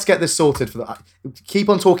 Let's get this sorted. Keep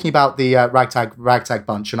on talking about the ragtag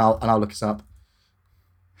bunch, and I'll look it up.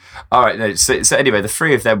 All right. No, so anyway, the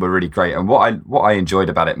three of them were really great, and what I enjoyed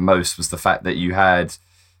about it most was the fact that you had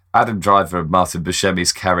Adam Driver and Martin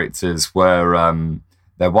Buscemi's characters were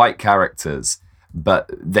they're white characters. But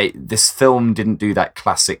this film didn't do that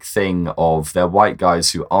classic thing of they're white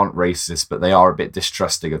guys who aren't racist, but they are a bit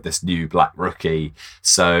distrusting of this new black rookie.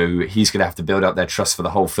 So he's going to have to build up their trust for the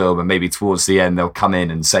whole film, and maybe towards the end they'll come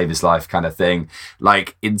in and save his life, kind of thing.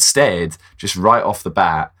 Like instead, just right off the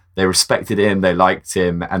bat, they respected him, they liked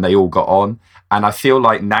him, and they all got on. And I feel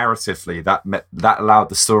like narratively that allowed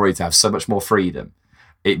the story to have so much more freedom.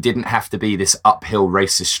 It didn't have to be this uphill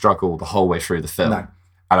racist struggle the whole way through the film. No.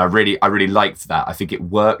 And I really liked that. I think it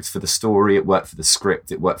worked for the story, it worked for the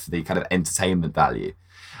script, it worked for the kind of entertainment value.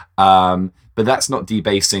 But that's not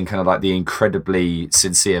debasing kind of like the incredibly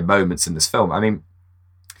sincere moments in this film. I mean,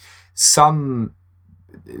 some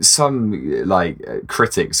like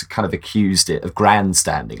critics kind of accused it of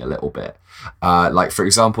grandstanding a little bit. Like for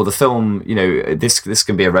example, the film, you know, this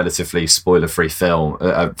can be a relatively spoiler-free film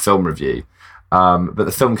review. But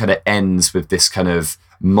the film kind of ends with this kind of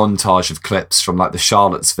montage of clips from like the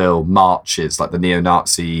Charlottesville marches, like the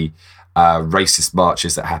neo-Nazi racist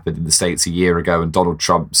marches that happened in the States a year ago, and Donald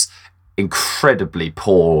Trump's incredibly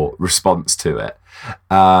poor response to it.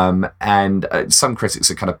 And some critics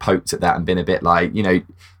have kind of poked at that and been a bit like, you know,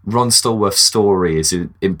 Ron Stallworth's story is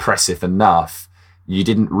impressive enough. You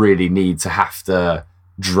didn't really need to have to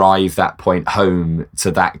drive that point home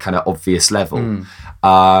to that kind of obvious level.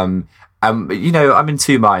 You know, I'm in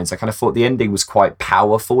two minds. I kind of thought the ending was quite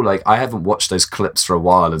powerful. Like, I haven't watched those clips for a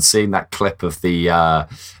while, and seeing that clip of the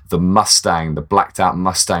Mustang, the blacked out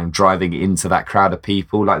Mustang driving into that crowd of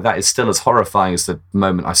people, like that is still as horrifying as the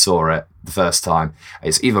moment I saw it the first time.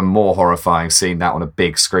 It's even more horrifying seeing that on a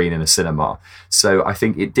big screen in a cinema. So I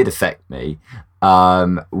think it did affect me.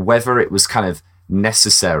 Whether it was kind of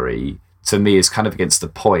necessary to me is kind of against the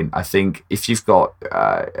point. I think if you've got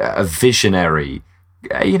a visionary,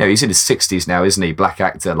 you know, he's in his 60s now, isn't he? Black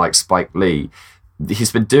actor like Spike Lee.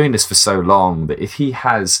 He's been doing this for so long that if he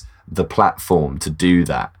has the platform to do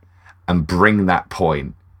that and bring that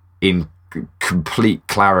point in complete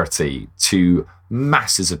clarity to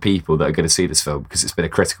masses of people that are going to see this film because it's been a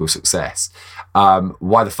critical success,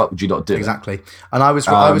 why the fuck would you not do it? Exactly. And I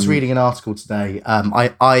was reading an article today.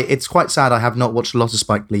 It's quite sad. I have not watched a lot of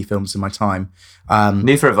Spike Lee films in my time.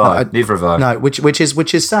 Neither have I. No, which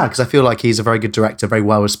is sad because I feel like he's a very good director, very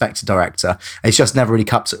well respected director. It's just never really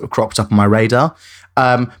cropped up on my radar.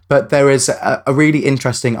 But there is a really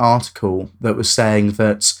interesting article that was saying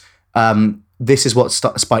that this is what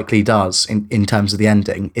Spike Lee does in terms of the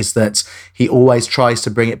ending, is that he always tries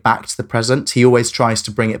to bring it back to the present. He always tries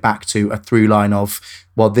to bring it back to a through line of,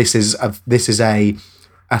 well, this is a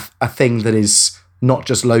thing that is not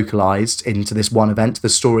just localized into this one event. The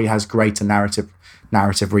story has greater narrative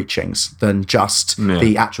reachings than just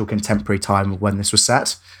the actual contemporary time of when this was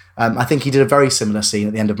set. I think he did a very similar scene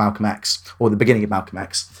at the end of Malcolm X, or the beginning of Malcolm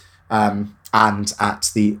X, and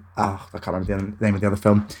at the I can't remember the name of the other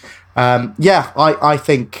film. I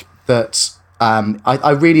think that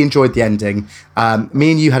I really enjoyed the ending.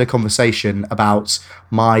 Me and you had a conversation about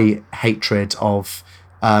my hatred of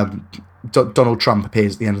Donald Trump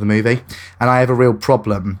appears at the end of the movie, and I have a real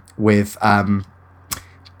problem with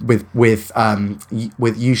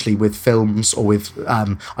usually with films or with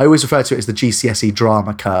I always refer to it as the GCSE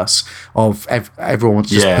drama curse of everyone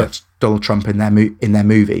wants to just put Donald Trump in their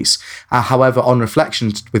movies. However, on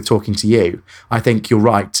reflection, with talking to you, I think you're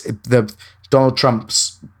right. Donald Trump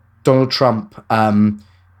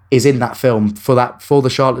is in that film for the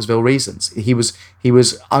Charlottesville reasons. He was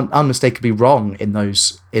unmistakably wrong in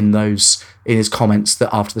his comments that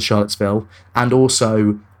after the Charlottesville, and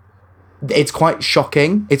also it's quite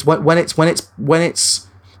shocking. It's when it's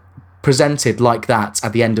presented like that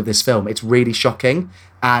at the end of this film. It's really shocking,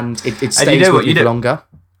 and it stays with you for longer.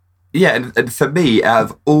 Yeah, and for me, out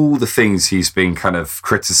of all the things he's been kind of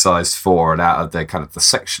criticised for, and out of the kind of the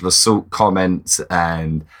sexual assault comments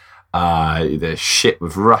and the shit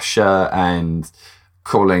with Russia and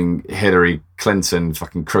calling Hillary Clinton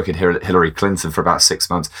fucking crooked Hillary Clinton for about 6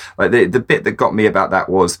 months, like the bit that got me about that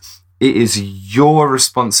was, it is your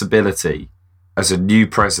responsibility as a new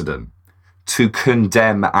president to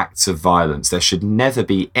condemn acts of violence. There should never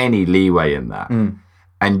be any leeway in that,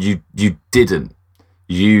 and you didn't.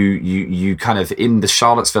 You kind of, in the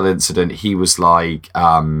Charlottesville incident, he was like,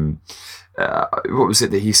 what was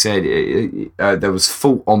it that he said? There was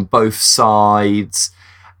fault on both sides.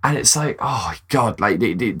 And it's like, oh God, like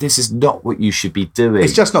this is not what you should be doing.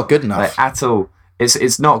 It's just not good enough. Like, at all.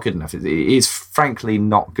 It's not good enough. It is frankly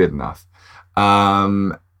not good enough.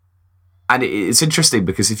 And it's interesting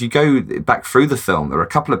because if you go back through the film, there are a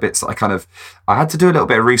couple of bits that I had to do a little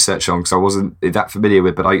bit of research on because I wasn't that familiar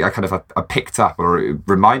with, but I picked up, or it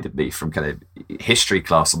reminded me from kind of history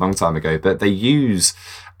class a long time ago. But they use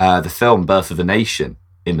the film Birth of a Nation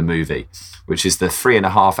in the movie, which is the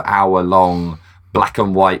 3.5 hour long black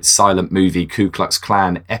and white silent movie Ku Klux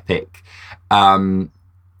Klan epic.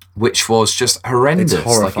 Which was just horrendous. It's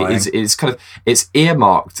horrifying. Like it's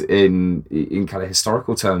earmarked in kind of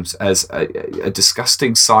historical terms as a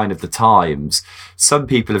disgusting sign of the times. Some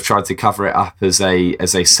people have tried to cover it up as a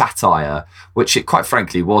satire, which it quite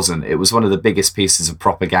frankly wasn't. It was one of the biggest pieces of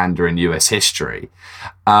propaganda in US history.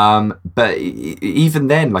 But even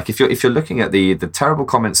then, like if you're looking at the terrible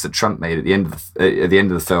comments that Trump made at the end of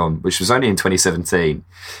the film, which was only in 2017.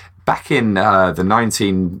 Back in the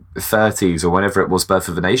 1930s, or whenever it was Birth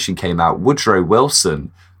of a Nation came out, Woodrow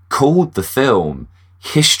Wilson called the film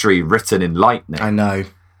history written in lightning. I know.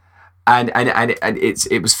 And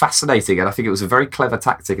it was fascinating, and I think it was a very clever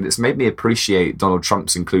tactic, and it's made me appreciate Donald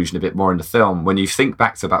Trump's inclusion a bit more in the film. When you think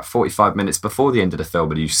back to about 45 minutes before the end of the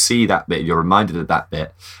film and you see that bit, you're reminded of that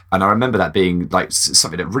bit. And I remember that being like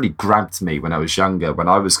something that really grabbed me when I was younger, when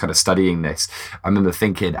I was kind of studying this. I remember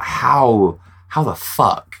thinking, how the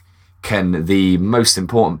fuck can the most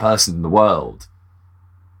important person in the world,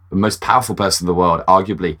 the most powerful person in the world,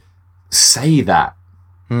 arguably, say that?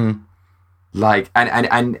 Like,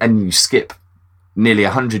 and you skip nearly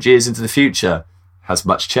 100 years into the future. Has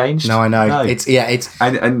much changed? No, I know. No.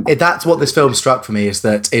 That's what this film struck for me, is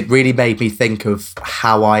that it really made me think of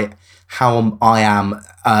how I am.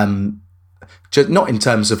 Just not in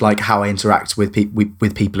terms of like how I interact with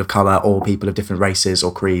people of color or people of different races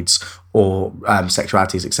or creeds or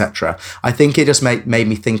sexualities, etc. I think it just made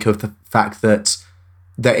me think of the fact that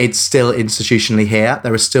it's still institutionally here.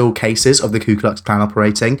 There are still cases of the Ku Klux Klan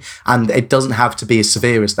operating, and it doesn't have to be as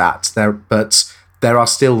severe as that. But there are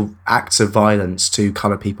still acts of violence to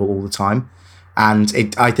color people all the time,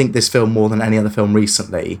 and I think this film, more than any other film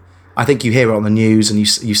recently, I think you hear it on the news and you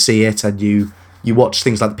see it, and you watch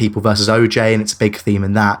things like The People versus OJ, and it's a big theme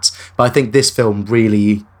in that. But I think this film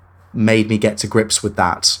really made me get to grips with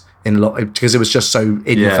that in a lot, because it was just so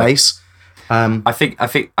in your face. I think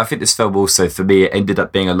this film also, for me, it ended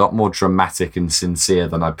up being a lot more dramatic and sincere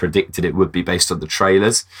than I predicted it would be based on the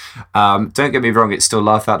trailers. Don't get me wrong, it's still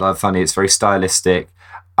laugh out loud funny. It's very stylistic.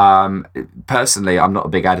 Personally, I'm not a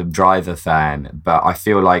big Adam Driver fan, but I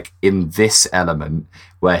feel like in this element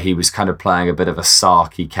where he was kind of playing a bit of a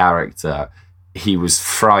sarky character, he was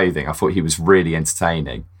thriving. I thought he was really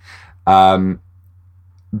entertaining.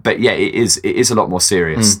 But yeah, it is a lot more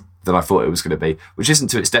serious than I thought it was going to be, which isn't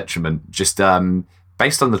to its detriment. Just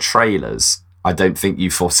based on the trailers, I don't think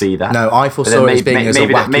you foresee that. No, I foresaw it as being a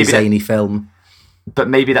wacky, zany film. But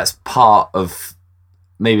maybe that's kind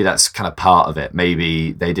of part of it.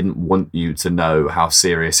 Maybe they didn't want you to know how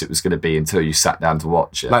serious it was going to be until you sat down to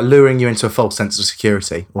watch it. Like luring you into a false sense of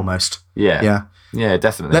security, almost. Yeah. Yeah. Yeah,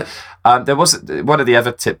 definitely. There was one of the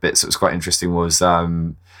other tidbits that was quite interesting was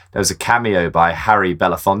there was a cameo by Harry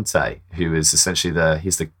Belafonte, who is essentially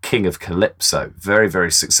he's the king of Calypso, very,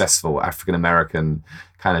 very successful African-American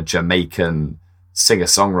kind of Jamaican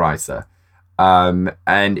singer-songwriter.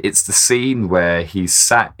 And it's the scene where he's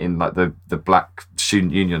sat in like the Black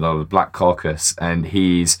Student Union or the Black Caucus, and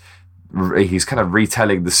he's kind of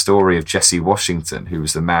retelling the story of Jesse Washington, who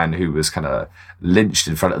was the man who was kind of lynched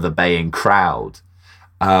in front of the baying crowd.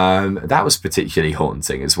 That was particularly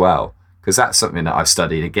haunting as well, because that's something that I've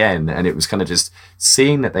studied again, and it was kind of just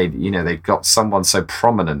seeing that they've got someone so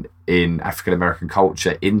prominent in African American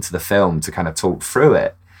culture into the film to kind of talk through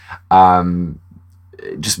it.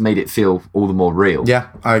 It just made it feel all the more real. Yeah,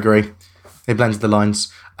 I agree. They blended the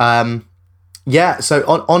lines. So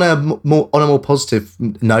on a more positive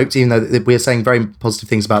note, even though we're saying very positive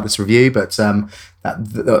things about this review, but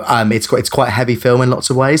it's quite a heavy film in lots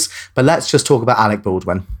of ways. But let's just talk about Alec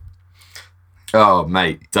Baldwin. Oh,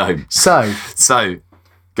 mate, don't. So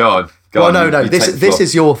go on. No. This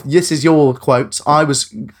is your quote. I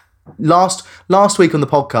was last week on the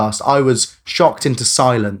podcast. I was shocked into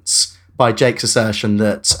silence by Jake's assertion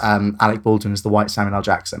that Alec Baldwin is the white Samuel L.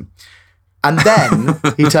 Jackson. And then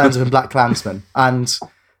he turns up in Black Klansman, and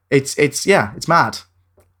it's mad.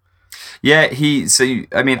 Yeah,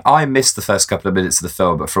 I missed the first couple of minutes of the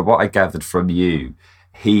film, but from what I gathered from you,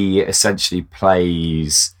 he essentially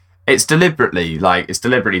plays. It's deliberately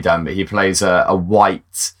done, but he plays a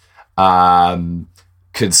white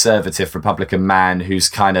conservative Republican man who's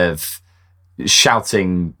kind of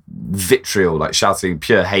shouting vitriol, like shouting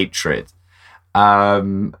pure hatred.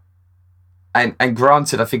 And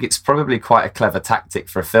granted, I think it's probably quite a clever tactic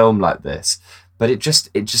for a film like this, but it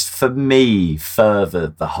just for me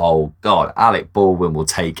furthered the whole, God, Alec Baldwin will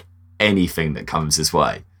take anything that comes his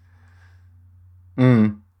way.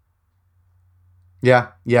 Yeah.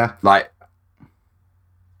 Like,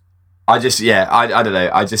 I don't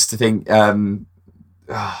know. I just think, I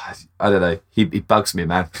don't know. He bugs me,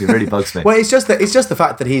 man. He really bugs me. Well, it's just the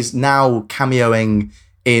fact that he's now cameoing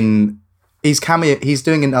in. He's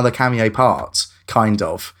doing another cameo part, kind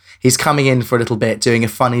of. He's coming in for a little bit, doing a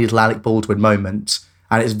funny little Alec Baldwin moment,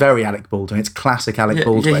 and it's very Alec Baldwin. It's classic Alec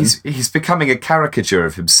Baldwin. Yeah, he's becoming a caricature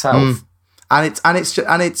of himself. And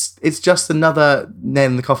it's just another nail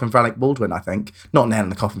in the coffin for Alec Baldwin. I think not nail in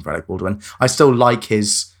the coffin for Alec Baldwin. I still like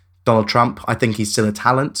his Donald Trump. I think he's still a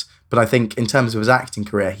talent, but I think in terms of his acting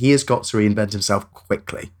career, he has got to reinvent himself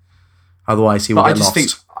quickly. Otherwise, he will get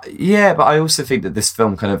lost. But I also think that this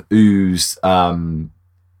film kind of oozed clever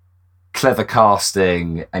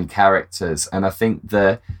casting and characters, and I think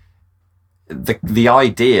the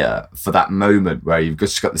idea for that moment where you've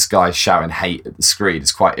just got this guy shouting hate at the screen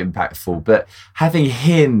is quite impactful. But having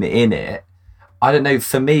him in it, I don't know.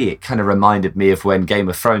 For me, it kind of reminded me of when Game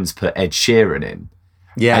of Thrones put Ed Sheeran in.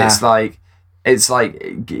 Yeah, and it's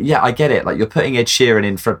like, yeah, I get it. Like, you're putting Ed Sheeran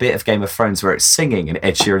in for a bit of Game of Thrones where it's singing, and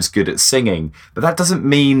Ed Sheeran's good at singing, but that doesn't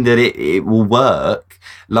mean that it will work.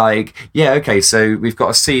 Like, yeah, okay, so we've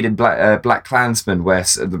got a scene in Black Klansman where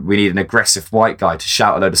we need an aggressive white guy to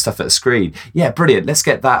shout a load of stuff at the screen. Yeah, brilliant. Let's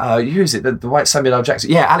get that. Who is it? The white Samuel L.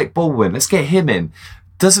 Jackson. Yeah, Alec Baldwin. Let's get him in.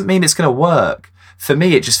 Doesn't mean it's going to work. For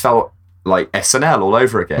me, it just felt like SNL all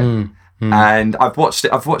over again. And I've watched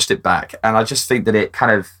it back, and I just think that it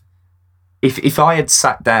kind of. If I had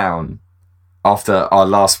sat down after our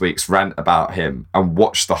last week's rant about him and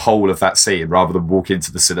watched the whole of that scene rather than walk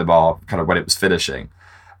into the cinema kind of when it was finishing,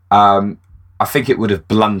 I think it would have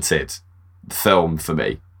blunted the film for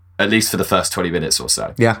me, at least for the first 20 minutes or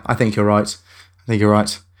so. Yeah, I think you're right.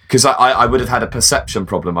 Because I would have had a perception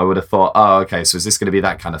problem. I would have thought, oh, okay, so is this going to be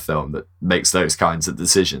that kind of film that makes those kinds of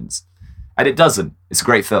decisions? And it doesn't. It's a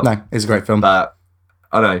great film. No, it's a great film. But,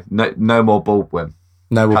 I don't know, no more Baldwin.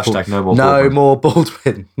 No more Baldwin.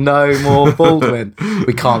 No more Baldwin.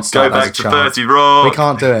 We can't start Go back to 30 Rock. We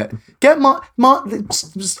can't do it. Get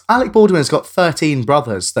Alec Baldwin has got 13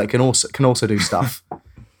 brothers that can also do stuff.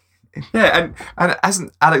 Yeah, and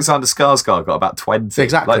hasn't Alexander Skarsgård got about 20?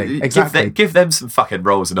 Exactly. Give them some fucking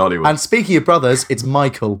roles in Hollywood. And speaking of brothers, it's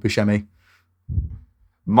Michael Buscemi.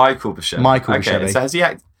 Michael Buscemi. So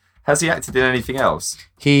has he acted in anything else?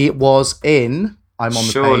 He was in. I'm on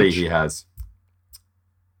the Surely page. He has.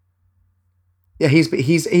 Yeah,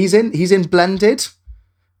 he's in Blended.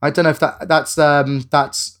 I don't know if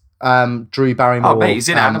that's Drew Barrymore. Oh, mate, he's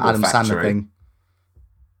in Animal Adam Factory.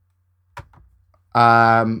 Sandler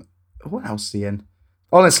thing. What else is he in?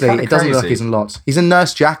 Honestly, it doesn't look like he's in lots. He's in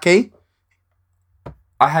Nurse Jackie.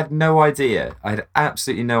 I had no idea. I had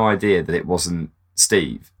absolutely no idea that it wasn't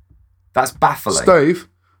Steve. That's baffling.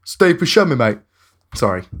 Steve Buscemi, mate.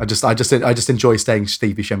 Sorry, I just enjoy staying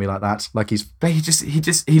Steve Buscemi like that. Like But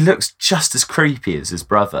he looks just as creepy as his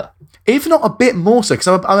brother. if not a bit more so,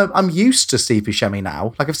 because I'm used to Steve Buscemi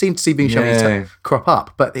now. Like I've seen Steve Buscemi crop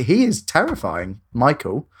up, but he is terrifying,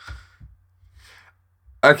 Michael.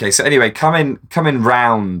 Okay, so anyway, coming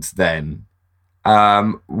round then.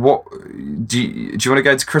 What do you want to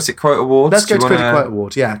go to Critic Quote Awards? Let's go to Critic Quote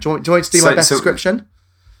Awards. Yeah, do you want to do my best description?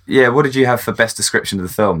 Yeah, what did you have for best description of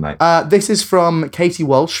the film, mate? This is from Katie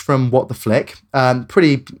Walsh from What the Flick.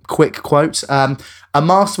 Pretty quick quote. A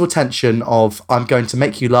masterful tension of I'm going to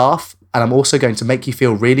make you laugh and I'm also going to make you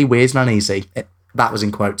feel really weird and uneasy. That was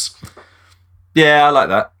in quotes. Yeah, I like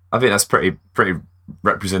that. I think that's pretty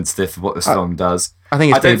representative of what this film does. I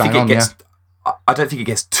think it's pretty bang on, yeah. I don't think it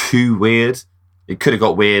gets too weird. It could have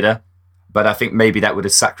got weirder, but I think maybe that would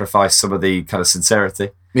have sacrificed some of the kind of sincerity.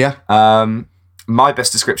 Yeah. My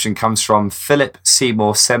best description comes from Philip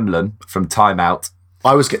Seymour Semlin from Time Out.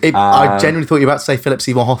 I genuinely thought you were about to say Philip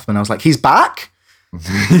Seymour Hoffman. I was like, he's back?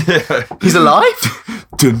 Yeah. He's alive?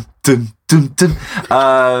 Dun, dun, dun,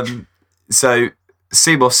 dun. So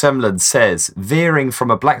Seymour Semlin says, veering from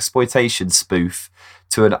a blaxploitation spoof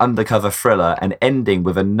to an undercover thriller and ending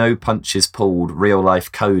with a no punches pulled real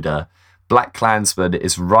life coda, Black Klansman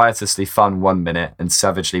is riotously fun 1 minute and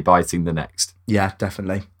savagely biting the next. Yeah,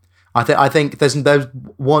 definitely. I think there's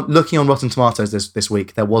one looking on Rotten Tomatoes this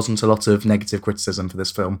week. There wasn't a lot of negative criticism for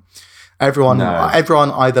this film. Everyone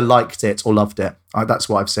either liked it or loved it. That's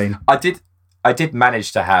what I've seen. I did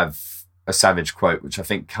manage to have a savage quote, which I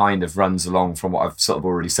think kind of runs along from what I've sort of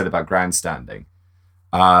already said about grandstanding.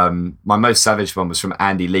 My most savage one was from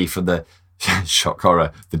Andy Lee from the shock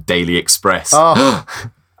horror, the Daily Express. Oh.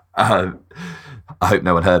 I hope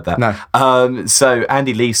no one heard that. No. So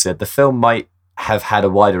Andy Lee said the film might have had a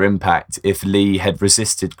wider impact if Lee had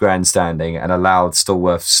resisted grandstanding and allowed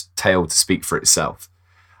Stallworth's tale to speak for itself.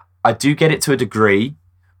 I do get it to a degree,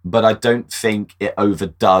 but I don't think it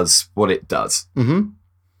overdoes what it does. Mm-hmm.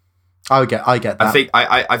 I get that.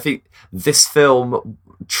 I think this film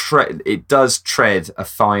it does tread a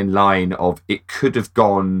fine line of it could have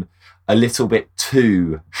gone a little bit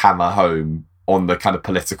too hammer home on the kind of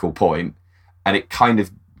political point, and it kind of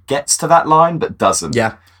gets to that line but doesn't.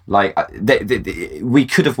 Yeah. Like we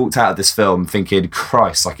could have walked out of this film thinking,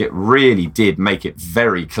 Christ, like it really did make it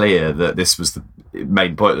very clear that this was the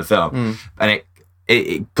main point of the film, and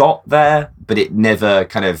it got there, but it never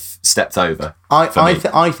kind of stepped over. I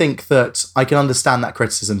think that I can understand that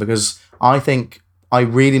criticism because I think I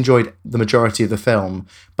really enjoyed the majority of the film,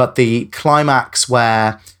 but the climax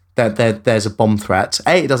where there's a bomb threat.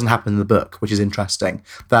 It doesn't happen in the book, which is interesting.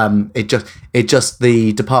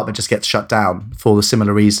 The department just gets shut down for the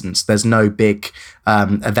similar reasons. There's no big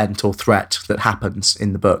event or threat that happens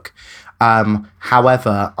in the book.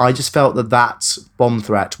 However, I just felt that bomb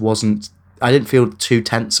threat wasn't. I didn't feel too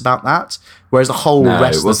tense about that. Whereas the whole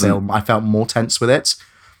rest of the film, I felt more tense with it.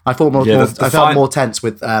 I felt more tense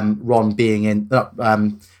with Ron being in.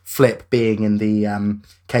 Flip being in the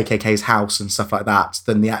KKK's house and stuff like that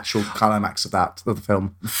than the actual climax of the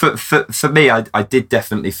film. For me, I did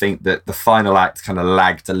definitely think that the final act kind of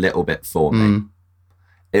lagged a little bit for me.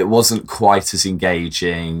 It wasn't quite as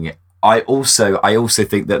engaging. I also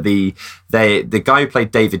think that the guy who played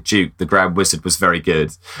David Duke, the Grand Wizard, was very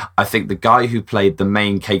good. I think the guy who played the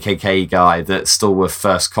main KKK guy that Stallworth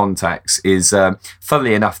first contacts is,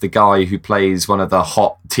 funnily enough, the guy who plays one of the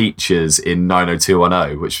hot teachers in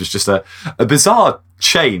 90210, which was just a bizarre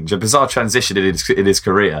change, a bizarre transition in his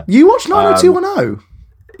career. You watched 90210?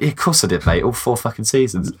 Yeah, of course I did, mate. All 4 fucking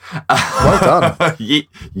seasons. Well done.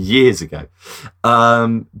 Years ago.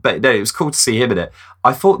 But no, it was cool to see him in it.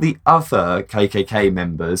 I thought the other KKK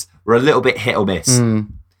members were a little bit hit or miss.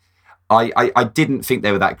 I didn't think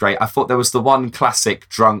they were that great. I thought there was the one classic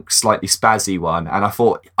drunk, slightly spazzy one, and I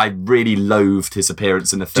thought I really loathed his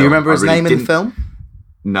appearance in the film. Do you remember his name in the film?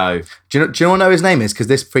 No. Do you know what his name is? Because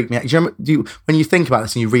this freaked me out. When you think about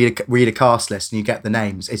this and you read a cast list and you get the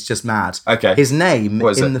names, it's just mad. Okay. His name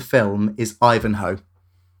in the film is Ivanhoe.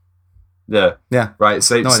 Yeah. Right.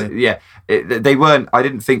 So yeah, they weren't. I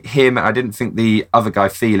didn't think him. I didn't think the other guy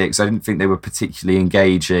Felix. I didn't think they were particularly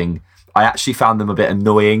engaging. I actually found them a bit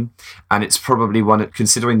annoying, and it's probably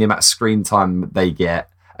considering the amount of screen time they get,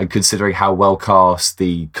 and considering how well cast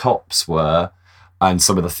the cops were, and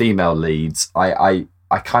some of the female leads.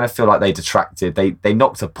 I kind of feel like they detracted. They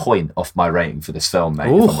knocked a point off my rating for this film,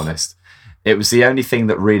 mate, if I'm honest. It was the only thing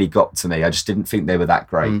that really got to me. I just didn't think they were that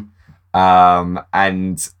great.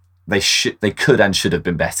 And they could and should have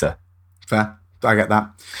been better. Fair. I get that.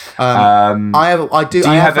 I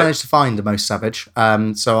have managed to find the most savage.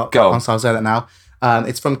 So go on. I'll say that now.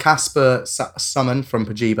 It's from Caspar Summon from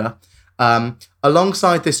Pajiba.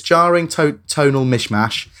 Alongside this jarring tonal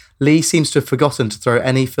mishmash, Lee seems to have forgotten to throw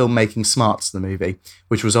any filmmaking smarts to the movie,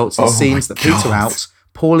 which results in scenes that peter out,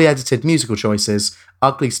 poorly edited musical choices,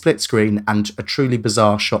 ugly split screen, and a truly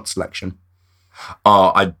bizarre shot selection.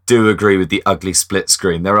 Oh, I do agree with the ugly split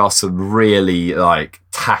screen. There are some really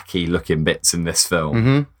tacky looking bits in this film.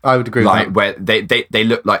 Mm-hmm. I would agree with that. Where they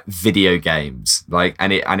look like video games,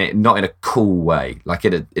 and it not in a cool way, like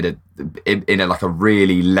in a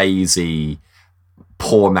really lazy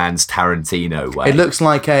poor man's Tarantino way. It looks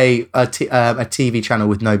like a TV channel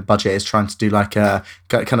with no budget is trying to do like a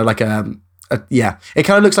kind of like a it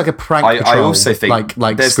kind of looks like a prank patrol. I also think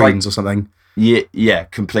like screens or something. Yeah,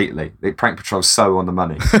 completely. The Prank Patrol's so on the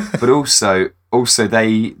money, but also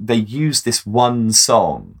they use this one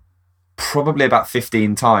song probably about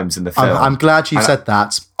 15 times in the film. I'm glad you said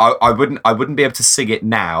that. I wouldn't be able to sing it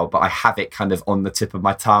now, but I have it kind of on the tip of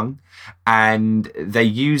my tongue. And they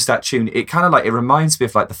use that tune. It kind of it reminds me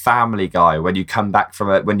of like the Family Guy when you come back from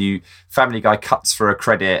Family Guy cuts for a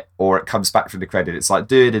credit or it comes back from the credit. It's like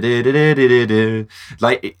do do do do do do.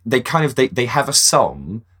 Like they have a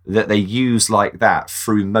song that they use like that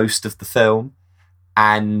through most of the film,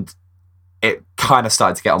 and it kind of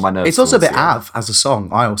started to get on my nerves. It's also a bit Av as a song,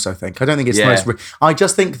 I also think. I don't think it's the most... I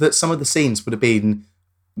just think that some of the scenes would have been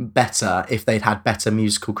better if they'd had better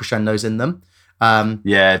musical crescendos in them.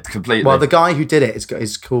 Yeah, completely. Well, the guy who did it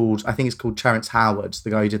is called... I think it's called Terrence Howard, the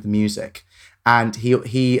guy who did the music. And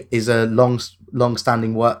he is a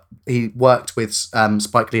long-standing work. He worked with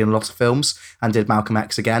Spike Lee in a lot of films and did Malcolm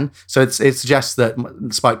X again. So it suggests that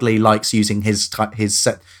Spike Lee likes using his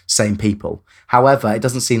same people. However, it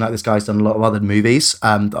doesn't seem like this guy's done a lot of other movies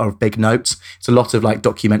that are of big note. It's a lot of like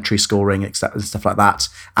documentary scoring and stuff like that.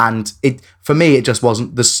 And for me, it just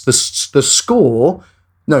wasn't the score.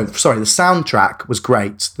 No, sorry, the soundtrack was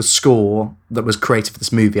great. The score that was created for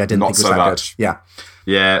this movie, I didn't think was that good. Yeah.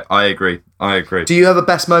 Yeah, I agree. Do you have a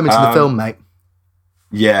best moment in the film, mate?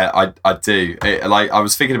 Yeah, I do. I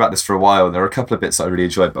was thinking about this for a while, and there are a couple of bits that I really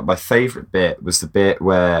enjoyed, but my favourite bit was the bit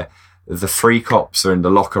where the three cops are in the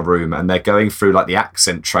locker room and they're going through like the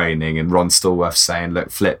accent training, and Ron Stallworth saying, "Look,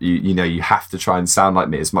 Flip, you have to try and sound like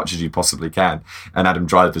me as much as you possibly can." And Adam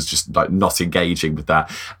Driver's just like not engaging with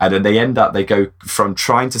that. And then they go from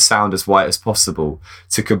trying to sound as white as possible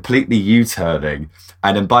to completely U-turning.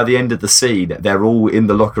 And then by the end of the scene, they're all in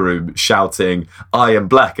the locker room shouting, "I am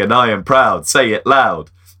black and I am proud, say it loud."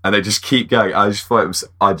 And they just keep going. I just thought it was,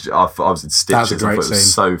 I thought I was in stitches. I thought it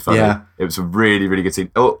was so funny. Yeah. It was a really, really good scene.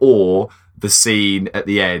 Or the scene at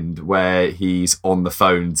the end where he's on the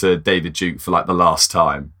phone to David Duke for like the last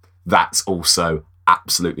time. That's also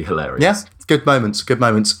absolutely hilarious. Yeah, good moments.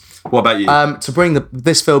 What about you?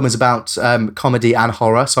 This film is about comedy and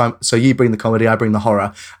horror. So you bring the comedy, I bring the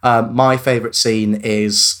horror. My favourite scene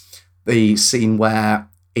is the scene where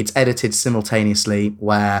it's edited simultaneously,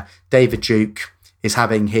 where David Duke is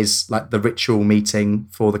having his the ritual meeting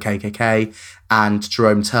for the KKK, and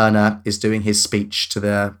Jerome Turner is doing his speech to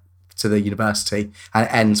the university, and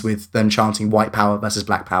it ends with them chanting "White Power versus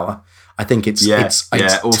Black Power." I think it's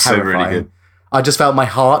also terrifying. Really good. I just felt my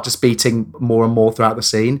heart just beating more and more throughout the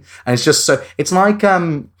scene, and it's just so. It's like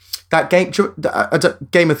that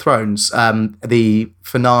Game of Thrones, the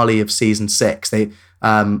finale of season 6.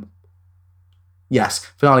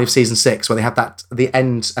 Finale of season 6, where they have the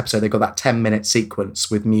end episode. They got that 10-minute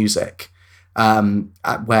sequence with music, where I'm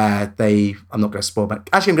not going to spoil, but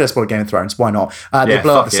actually I'm going to spoil Game of Thrones. Why not? They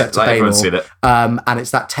blow up the set to Baelor, and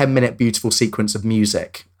it's that 10-minute beautiful sequence of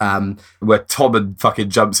music, where Tommen fucking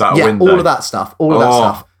jumps out a window. All of that stuff.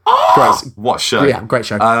 Great. What show? Yeah, great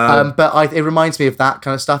show. But it reminds me of that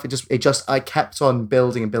kind of stuff. I kept on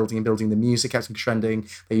building and building and building. The music kept on trending.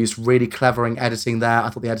 They used really clevering editing there. I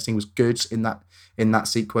thought the editing was good in that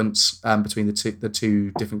sequence between the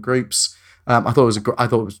two different groups. I thought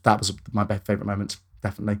that was my favourite moment,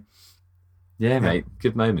 definitely. Yeah, mate.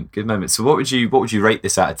 Good moment. So what would you rate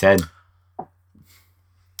this out of 10?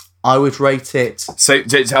 I would rate it. So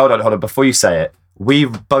hold on. Before you say it,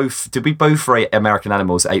 did we both rate American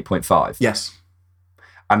Animals at 8.5? Yes.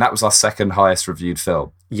 And that was our second highest reviewed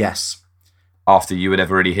film. Yes. After You Were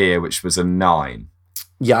Never Really Here, which was a 9.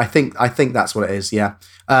 Yeah, I think that's what it is. Yeah,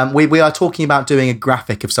 we are talking about doing a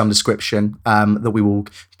graphic of some description that we will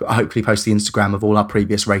hopefully post to the Instagram of all our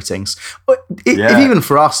previous ratings. Even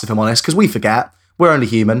for us, if I'm honest, because we forget, we're only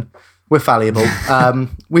human, we're fallible.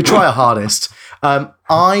 We try our hardest.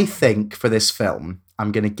 I think for this film,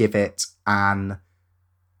 I'm going to give it an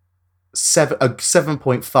a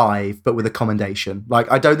 7.5, but with a commendation.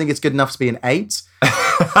 Like, I don't think it's good enough to be an 8,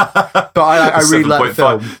 but I really like the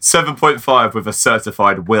film. 7.5 with a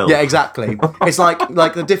certified will. Yeah, exactly. It's like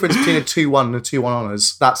the difference between a 2-1 and a 2-1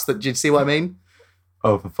 honours. Do you see what I mean?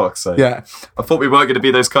 Oh, for fuck's sake. Yeah. I thought we weren't going to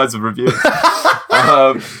be those kinds of reviews.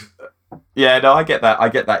 Yeah, no, I get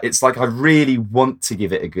that. It's like I really want to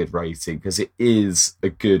give it a good rating because it is a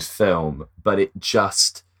good film, but it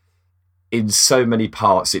just, in so many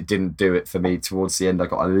parts, it didn't do it for me. Towards the end, I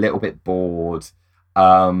got a little bit bored,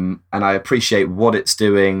 and I appreciate what it's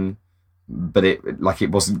doing, but it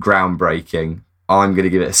wasn't groundbreaking. I'm going to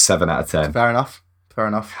give it a 7 out of 10. Fair enough.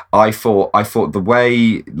 I thought the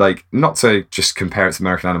way, like, not to just compare it to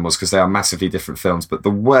American Animals because they are massively different films, but the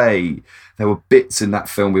way there were bits in that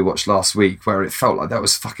film we watched last week where it felt like that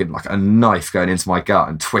was fucking like a knife going into my gut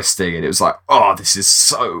and twisting, and it was like, oh, this is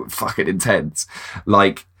so fucking intense.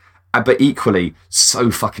 Like, but equally so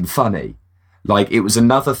fucking funny. Like, it was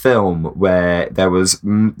another film where there was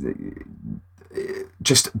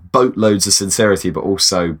just boatloads of sincerity, but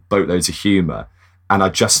also boatloads of humour. And I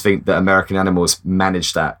just think that American Animals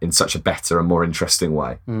managed that in such a better and more interesting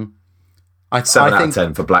way. 7 out of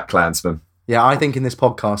 10 for BlacKkKlansman. Yeah, I think in this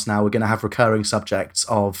podcast now we're going to have recurring subjects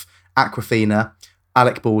of Awkwafina,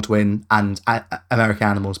 Alec Baldwin, and American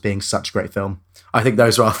Animals being such a great film. I think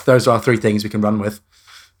those are our 3 things we can run with.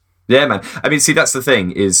 Yeah, man. I mean, see, that's the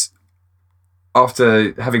thing is,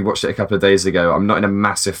 after having watched it a couple of days ago, I'm not in a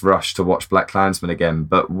massive rush to watch BlacKkKlansman again,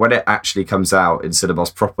 but when it actually comes out in cinemas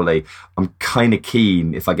properly, I'm kind of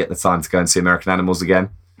keen, if I get the time, to go and see American Animals again.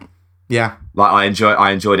 Yeah. Like, I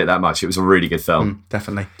enjoyed it that much. It was a really good film.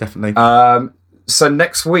 Definitely. So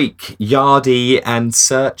next week, Yardie and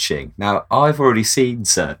Searching. Now, I've already seen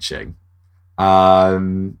Searching.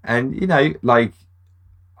 And, you know, like,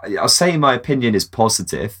 I'll say my opinion is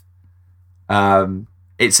positive.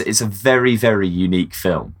 It's a very, very unique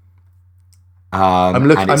film. I'm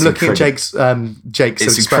looking at Jake's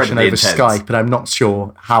expression over intense. Skype, but I'm not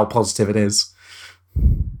sure how positive it is.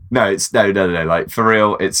 No, it's no. Like, for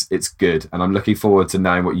real, it's good, and I'm looking forward to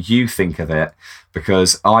knowing what you think of it,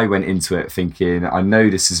 because I went into it thinking, I know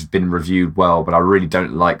this has been reviewed well, but I really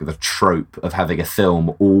don't like the trope of having a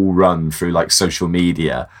film all run through like social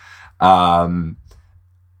media.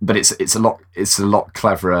 But it's a lot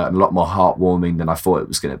cleverer and a lot more heartwarming than I thought it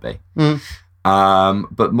was going to be.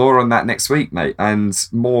 But more on that next week, mate, and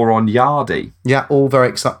more on Yardie. Yeah, all very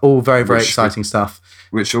exciting stuff.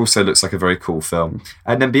 Which also looks like a very cool film.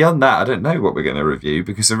 And then beyond that, I don't know what we're going to review,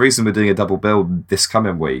 because the reason we're doing a double bill this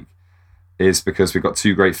coming week is because we've got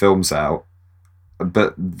 2 great films out.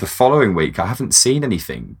 But the following week, I haven't seen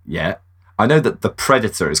anything yet. I know that The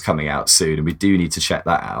Predator is coming out soon, and we do need to check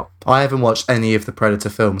that out. I haven't watched any of the Predator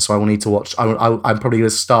films, so I will need to watch. I'm probably going to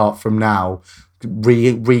start from now,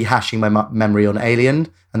 rehashing my memory on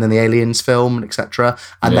Alien, and then the Aliens film, etc.,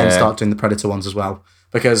 and then start doing the Predator ones as well.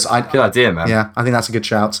 Because good idea, man. Yeah, I think that's a good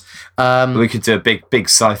shout. We could do a big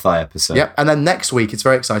sci-fi episode. Yep, and then next week, it's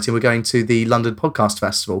very exciting. We're going to the London Podcast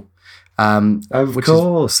Festival. Of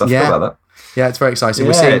course, I forgot about that. Yeah, it's very exciting.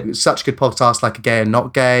 Yeah. We're seeing such good podcasts like A Gay and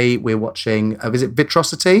Not Gay. We're watching, is it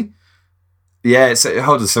Vitrosity? Yeah,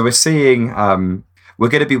 hold on. So we're seeing, we're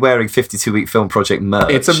going to be wearing 52 Week Film Project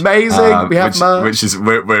merch. It's amazing. We have merch. Which is,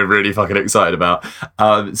 we're really fucking excited about.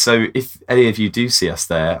 So if any of you do see us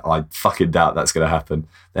there, I fucking doubt that's going to happen,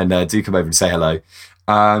 then do come over and say hello.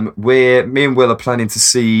 Me and Will are planning to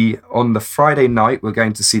see, on the Friday night, we're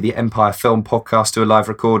going to see the Empire Film Podcast do a live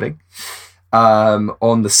recording.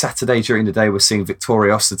 On the Saturday during the day, we're seeing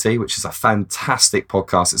Victoriosity, which is a fantastic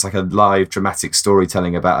podcast. It's like a live dramatic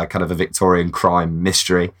storytelling about a kind of a Victorian crime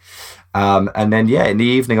mystery. And then, in the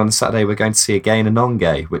evening on the Saturday, we're going to see A Gay and a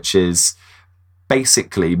Non-Gay, which is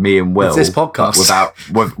basically me and Will. It's this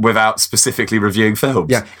podcast. without specifically reviewing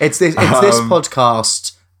films. Yeah, it's this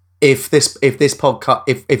podcast.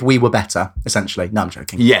 If we were better, essentially. No, I'm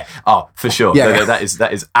joking. Yeah. Oh, for sure. No, that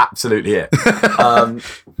is absolutely it.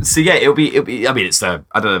 So it'll be. I mean,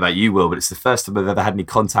 I don't know about you, Will, but it's the first time I've ever had any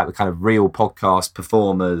contact with kind of real podcast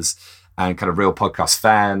performers and kind of real podcast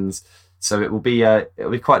fans. So it'll be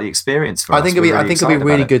quite the experience for us. I think it'll be a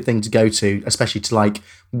really good thing to go to, especially to like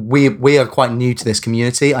we are quite new to this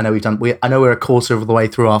community. I know we're a quarter of the way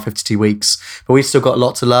through our 52 weeks, but we've still got a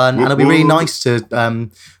lot to learn, and it'll be really nice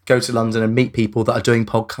to go to London and meet people that are doing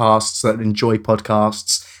podcasts, that enjoy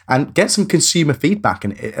podcasts, and get some consumer feedback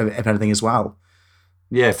and if anything as well.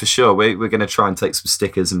 Yeah, for sure. We're going to try and take some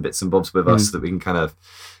stickers and bits and bobs with us so that we can kind of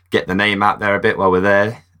get the name out there a bit while we're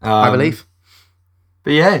there. I believe.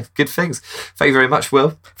 But yeah, good things. Thank you very much,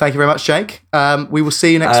 Will. Thank you very much, Jake. We will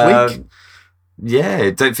see you next week.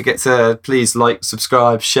 yeah, don't forget to please like,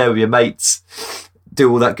 subscribe, share with your mates,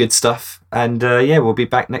 do all that good stuff. And yeah, we'll be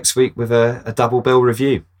back next week with a double bill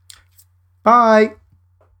review. Bye.